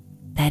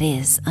that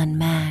is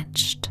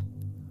unmatched.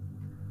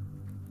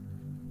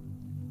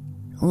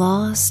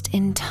 Lost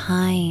in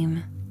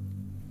time,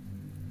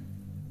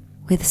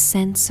 with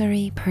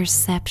sensory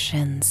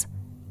perceptions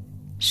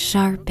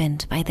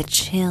sharpened by the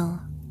chill,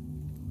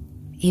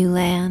 you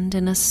land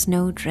in a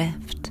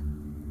snowdrift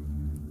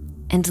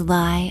and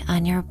lie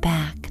on your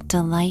back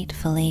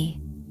delightfully,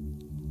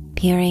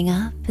 peering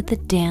up at the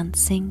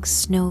dancing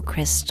snow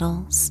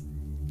crystals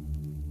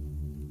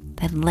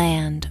that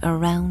land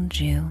around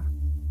you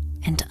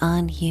and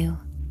on you.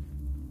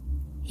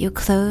 You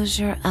close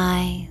your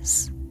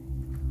eyes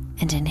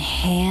and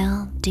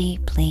inhale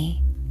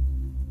deeply,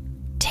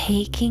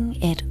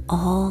 taking it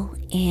all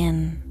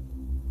in.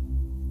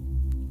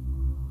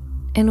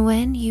 And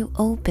when you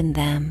open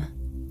them,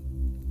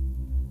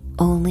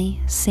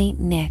 only St.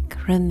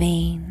 Nick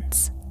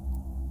remains.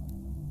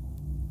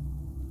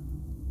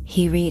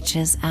 He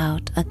reaches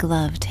out a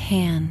gloved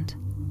hand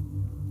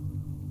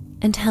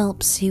and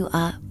helps you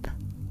up,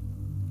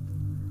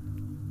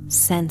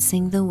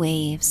 sensing the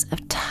waves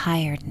of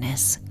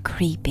tiredness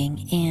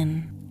creeping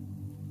in.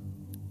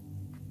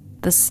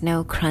 The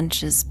snow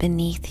crunches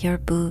beneath your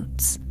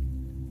boots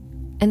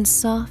and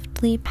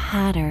softly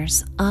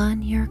patters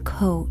on your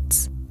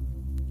coats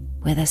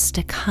with a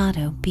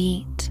staccato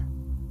beat.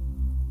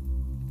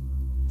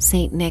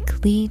 St.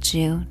 Nick leads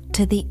you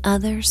to the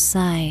other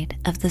side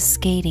of the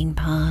skating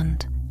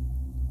pond,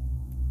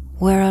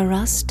 where a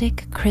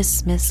rustic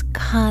Christmas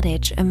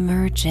cottage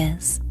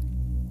emerges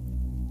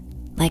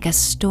like a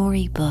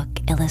storybook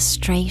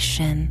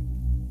illustration,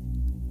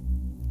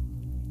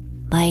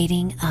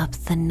 lighting up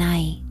the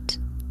night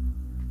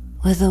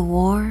with a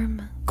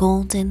warm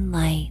golden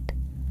light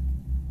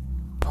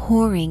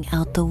pouring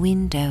out the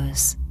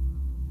windows,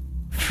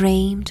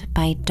 framed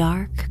by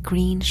dark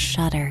green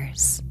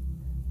shutters.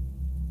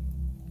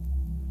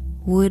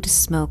 Wood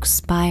smoke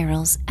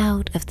spirals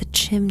out of the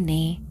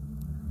chimney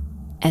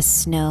as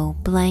snow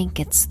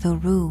blankets the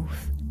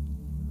roof,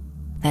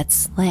 that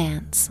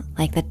slants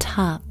like the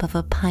top of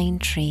a pine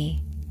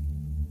tree.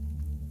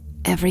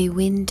 Every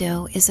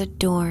window is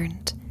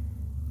adorned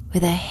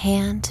with a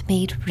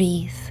handmade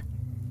wreath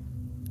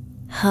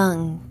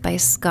hung by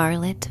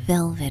scarlet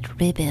velvet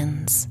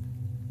ribbons.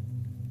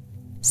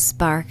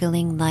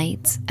 Sparkling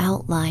lights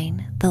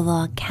outline the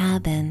log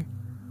cabin,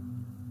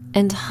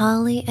 and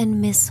holly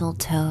and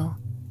mistletoe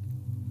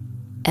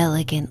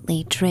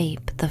elegantly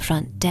drape the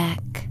front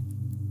deck.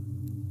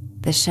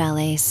 The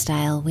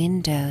chalet-style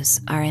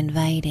windows are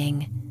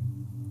inviting,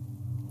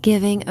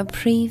 giving a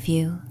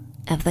preview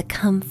of the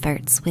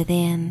comforts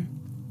within.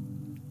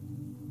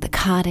 The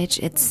cottage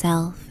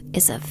itself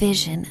is a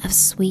vision of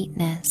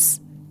sweetness,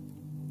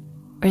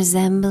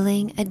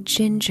 resembling a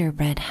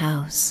gingerbread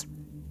house,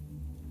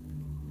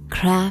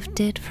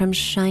 crafted from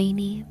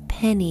shiny,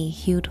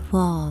 penny-hued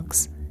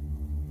logs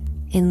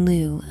in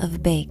lieu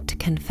of baked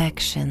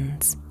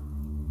confections.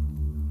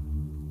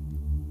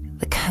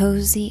 The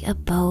cozy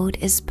abode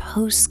is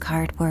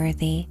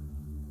postcard-worthy,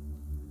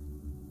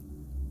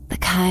 the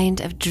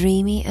kind of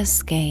dreamy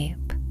escape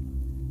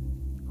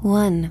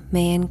one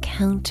may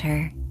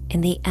encounter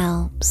in the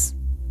Alps.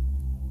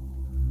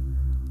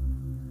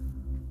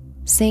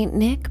 Saint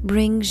Nick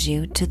brings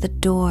you to the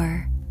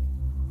door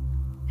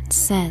and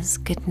says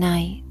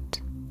goodnight,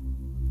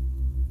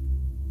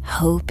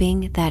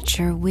 hoping that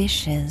your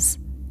wishes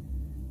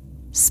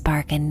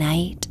spark a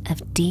night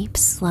of deep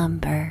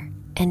slumber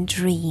and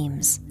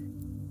dreams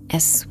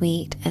as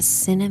sweet as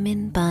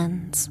cinnamon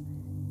buns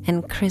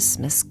and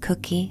Christmas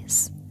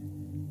cookies.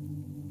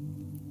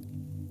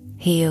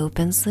 He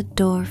opens the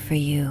door for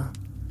you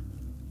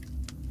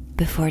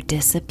before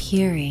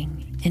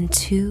disappearing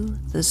into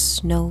the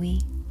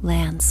snowy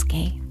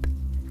landscape.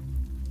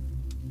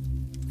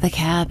 The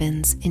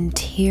cabin's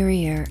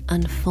interior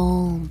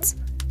unfolds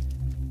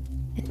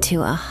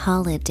into a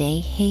holiday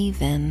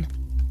haven,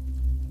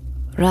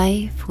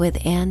 rife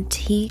with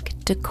antique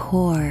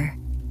decor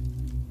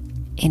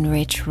in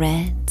rich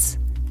reds,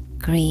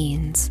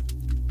 greens,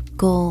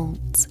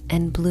 golds,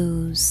 and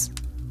blues.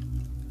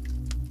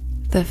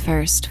 The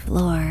first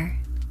floor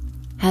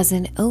has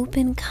an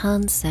open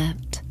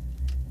concept,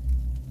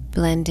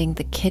 blending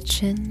the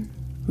kitchen,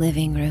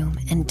 living room,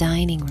 and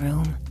dining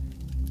room.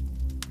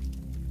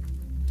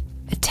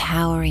 A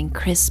towering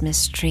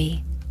Christmas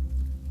tree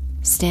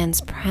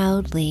stands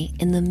proudly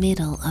in the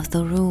middle of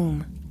the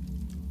room,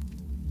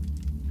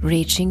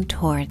 reaching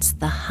towards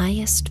the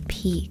highest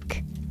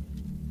peak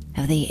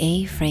of the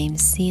A-frame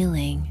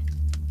ceiling.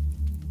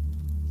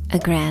 A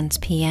grand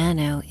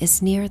piano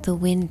is near the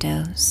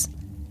windows,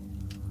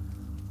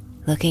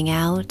 looking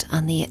out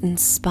on the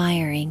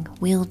inspiring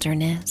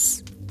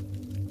wilderness.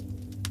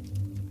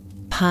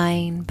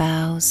 Pine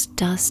boughs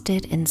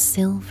dusted in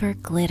silver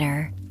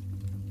glitter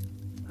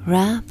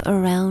wrap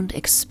around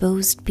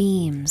exposed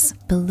beams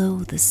below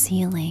the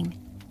ceiling,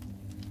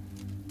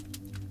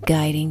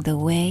 guiding the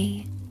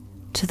way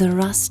to the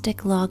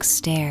rustic log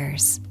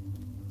stairs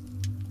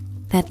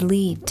that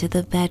lead to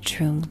the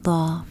bedroom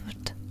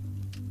loft.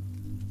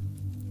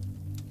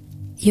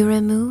 You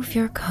remove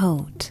your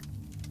coat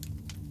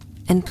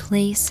and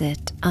place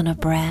it on a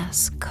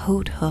brass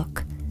coat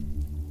hook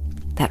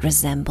that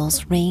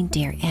resembles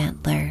reindeer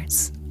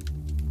antlers,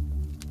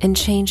 and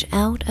change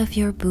out of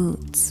your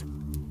boots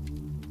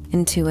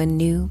into a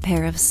new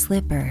pair of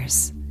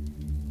slippers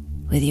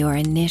with your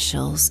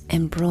initials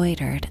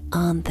embroidered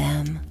on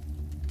them.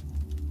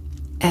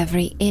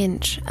 Every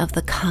inch of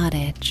the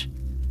cottage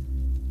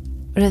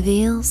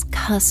reveals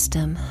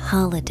custom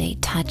holiday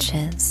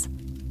touches.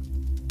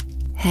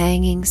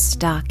 Hanging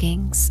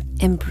stockings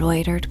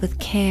embroidered with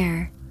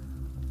care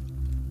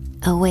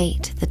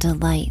await the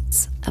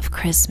delights of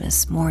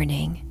Christmas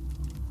morning.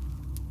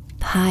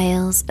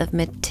 Piles of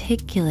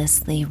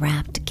meticulously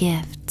wrapped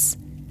gifts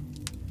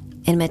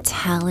in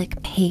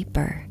metallic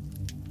paper,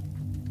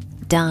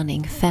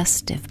 donning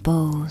festive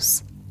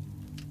bows,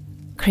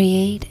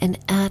 create an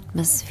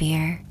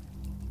atmosphere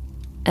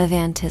of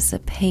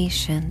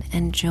anticipation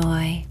and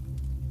joy.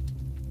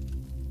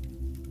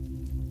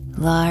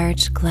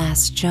 Large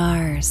glass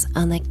jars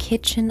on the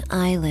kitchen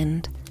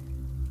island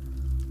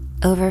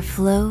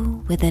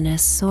overflow with an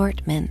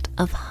assortment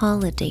of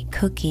holiday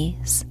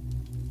cookies,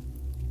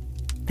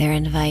 their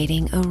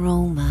inviting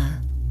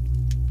aroma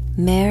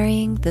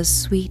marrying the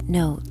sweet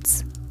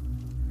notes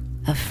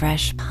of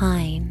fresh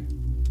pine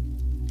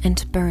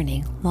and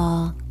burning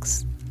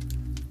logs.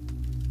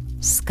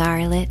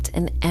 Scarlet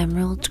and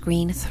emerald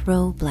green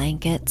throw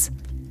blankets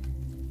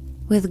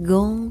with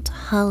gold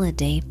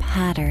holiday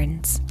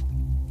patterns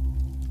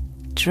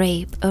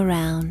drape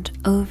around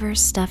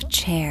overstuffed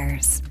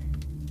chairs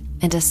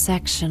and a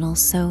sectional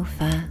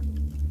sofa.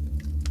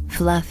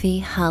 Fluffy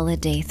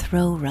holiday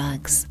throw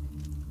rugs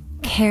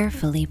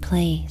carefully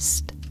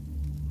placed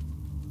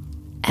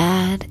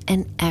add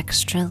an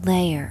extra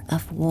layer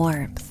of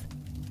warmth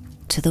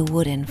to the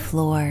wooden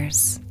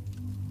floors.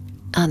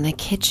 On the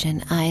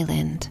kitchen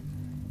island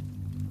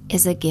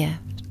is a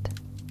gift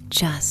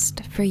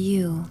just for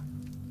you,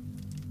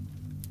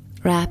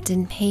 wrapped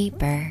in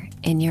paper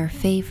in your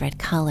favorite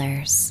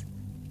colors.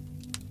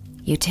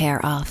 You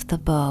tear off the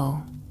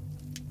bow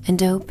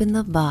and open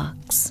the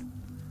box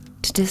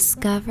to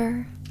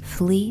discover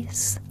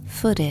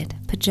fleece-footed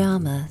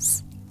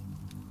pajamas,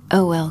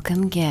 a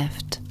welcome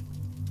gift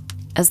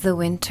as the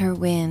winter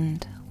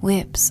wind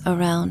whips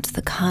around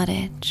the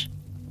cottage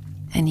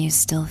and you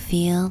still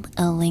feel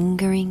a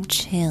lingering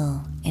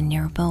chill in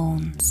your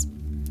bones.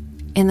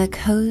 In the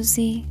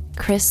cozy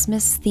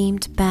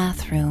Christmas-themed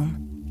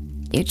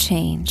bathroom, you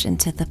change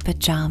into the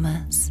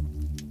pajamas,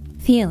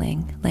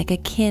 feeling like a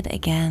kid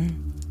again.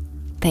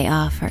 They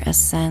offer a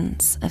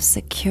sense of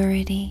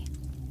security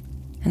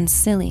and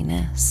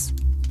silliness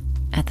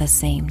at the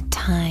same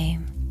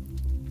time.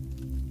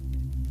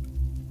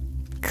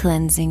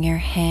 Cleansing your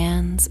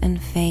hands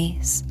and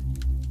face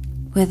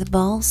with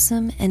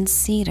balsam and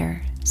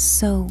cedar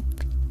soap,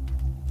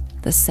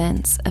 the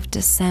scents of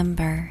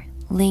December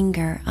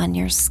linger on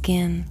your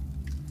skin,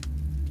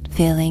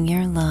 filling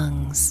your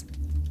lungs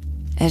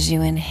as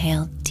you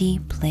inhale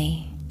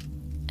deeply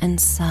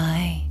and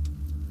sigh.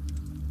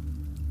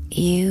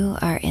 You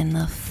are in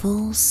the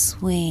full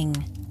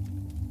swing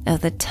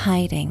of the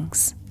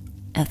tidings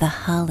of the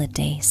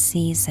holiday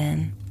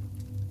season.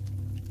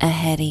 A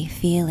heady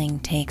feeling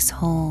takes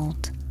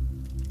hold,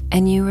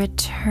 and you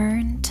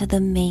return to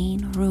the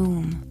main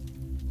room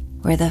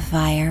where the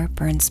fire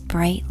burns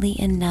brightly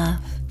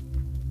enough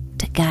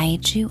to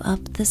guide you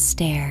up the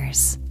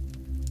stairs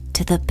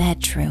to the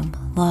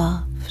bedroom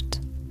loft.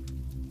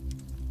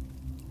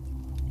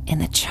 In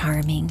the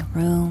charming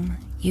room,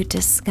 you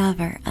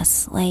discover a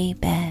sleigh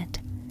bed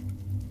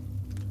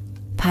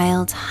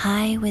piled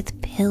high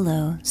with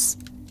pillows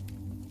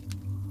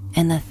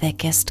and the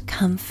thickest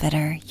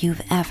comforter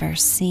you've ever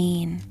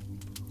seen.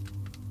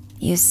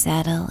 You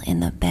settle in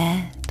the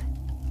bed,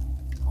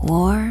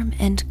 warm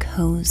and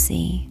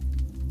cozy,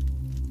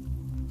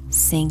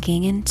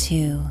 sinking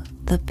into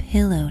the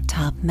pillow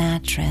top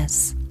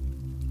mattress.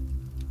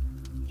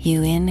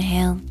 You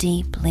inhale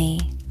deeply,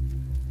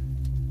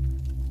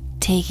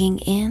 taking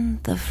in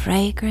the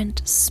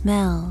fragrant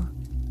smell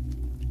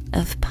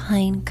of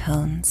pine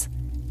cones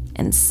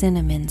and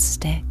cinnamon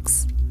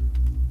sticks,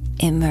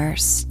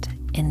 immersed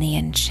in the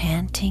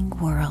enchanting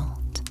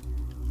world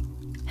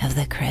of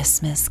the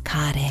Christmas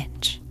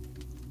cottage.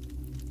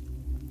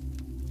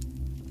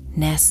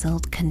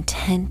 Nestled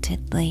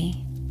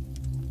contentedly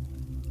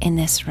in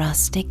this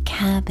rustic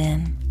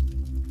cabin,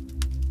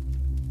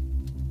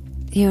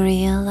 you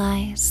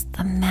realize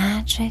the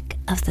magic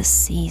of the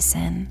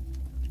season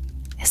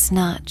is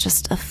not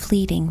just a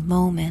fleeting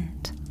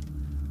moment,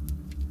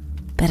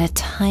 but a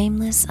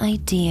timeless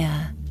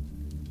idea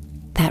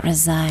that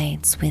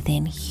resides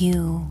within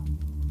you.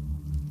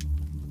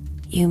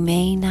 You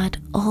may not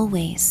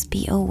always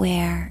be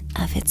aware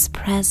of its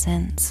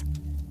presence,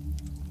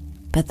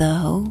 but the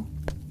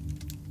hope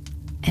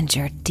and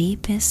your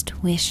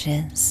deepest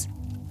wishes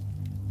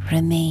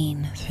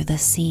remain through the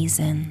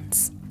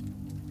seasons.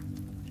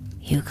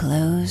 You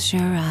close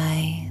your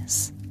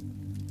eyes,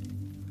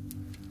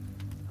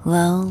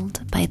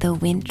 lulled by the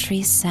wintry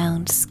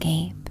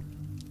soundscape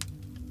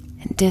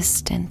and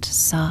distant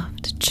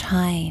soft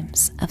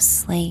chimes of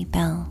sleigh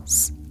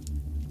bells,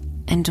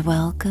 and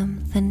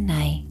welcome the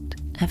night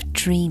of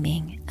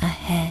dreaming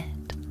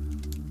ahead,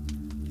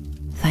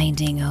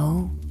 finding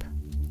hope,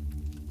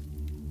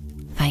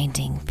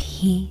 finding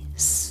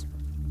peace,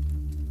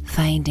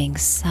 finding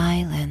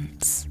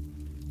silence,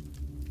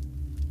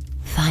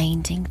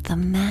 finding the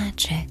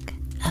magic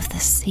of the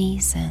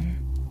season,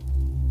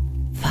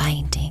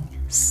 finding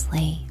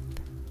sleep.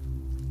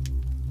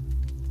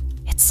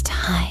 It's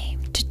time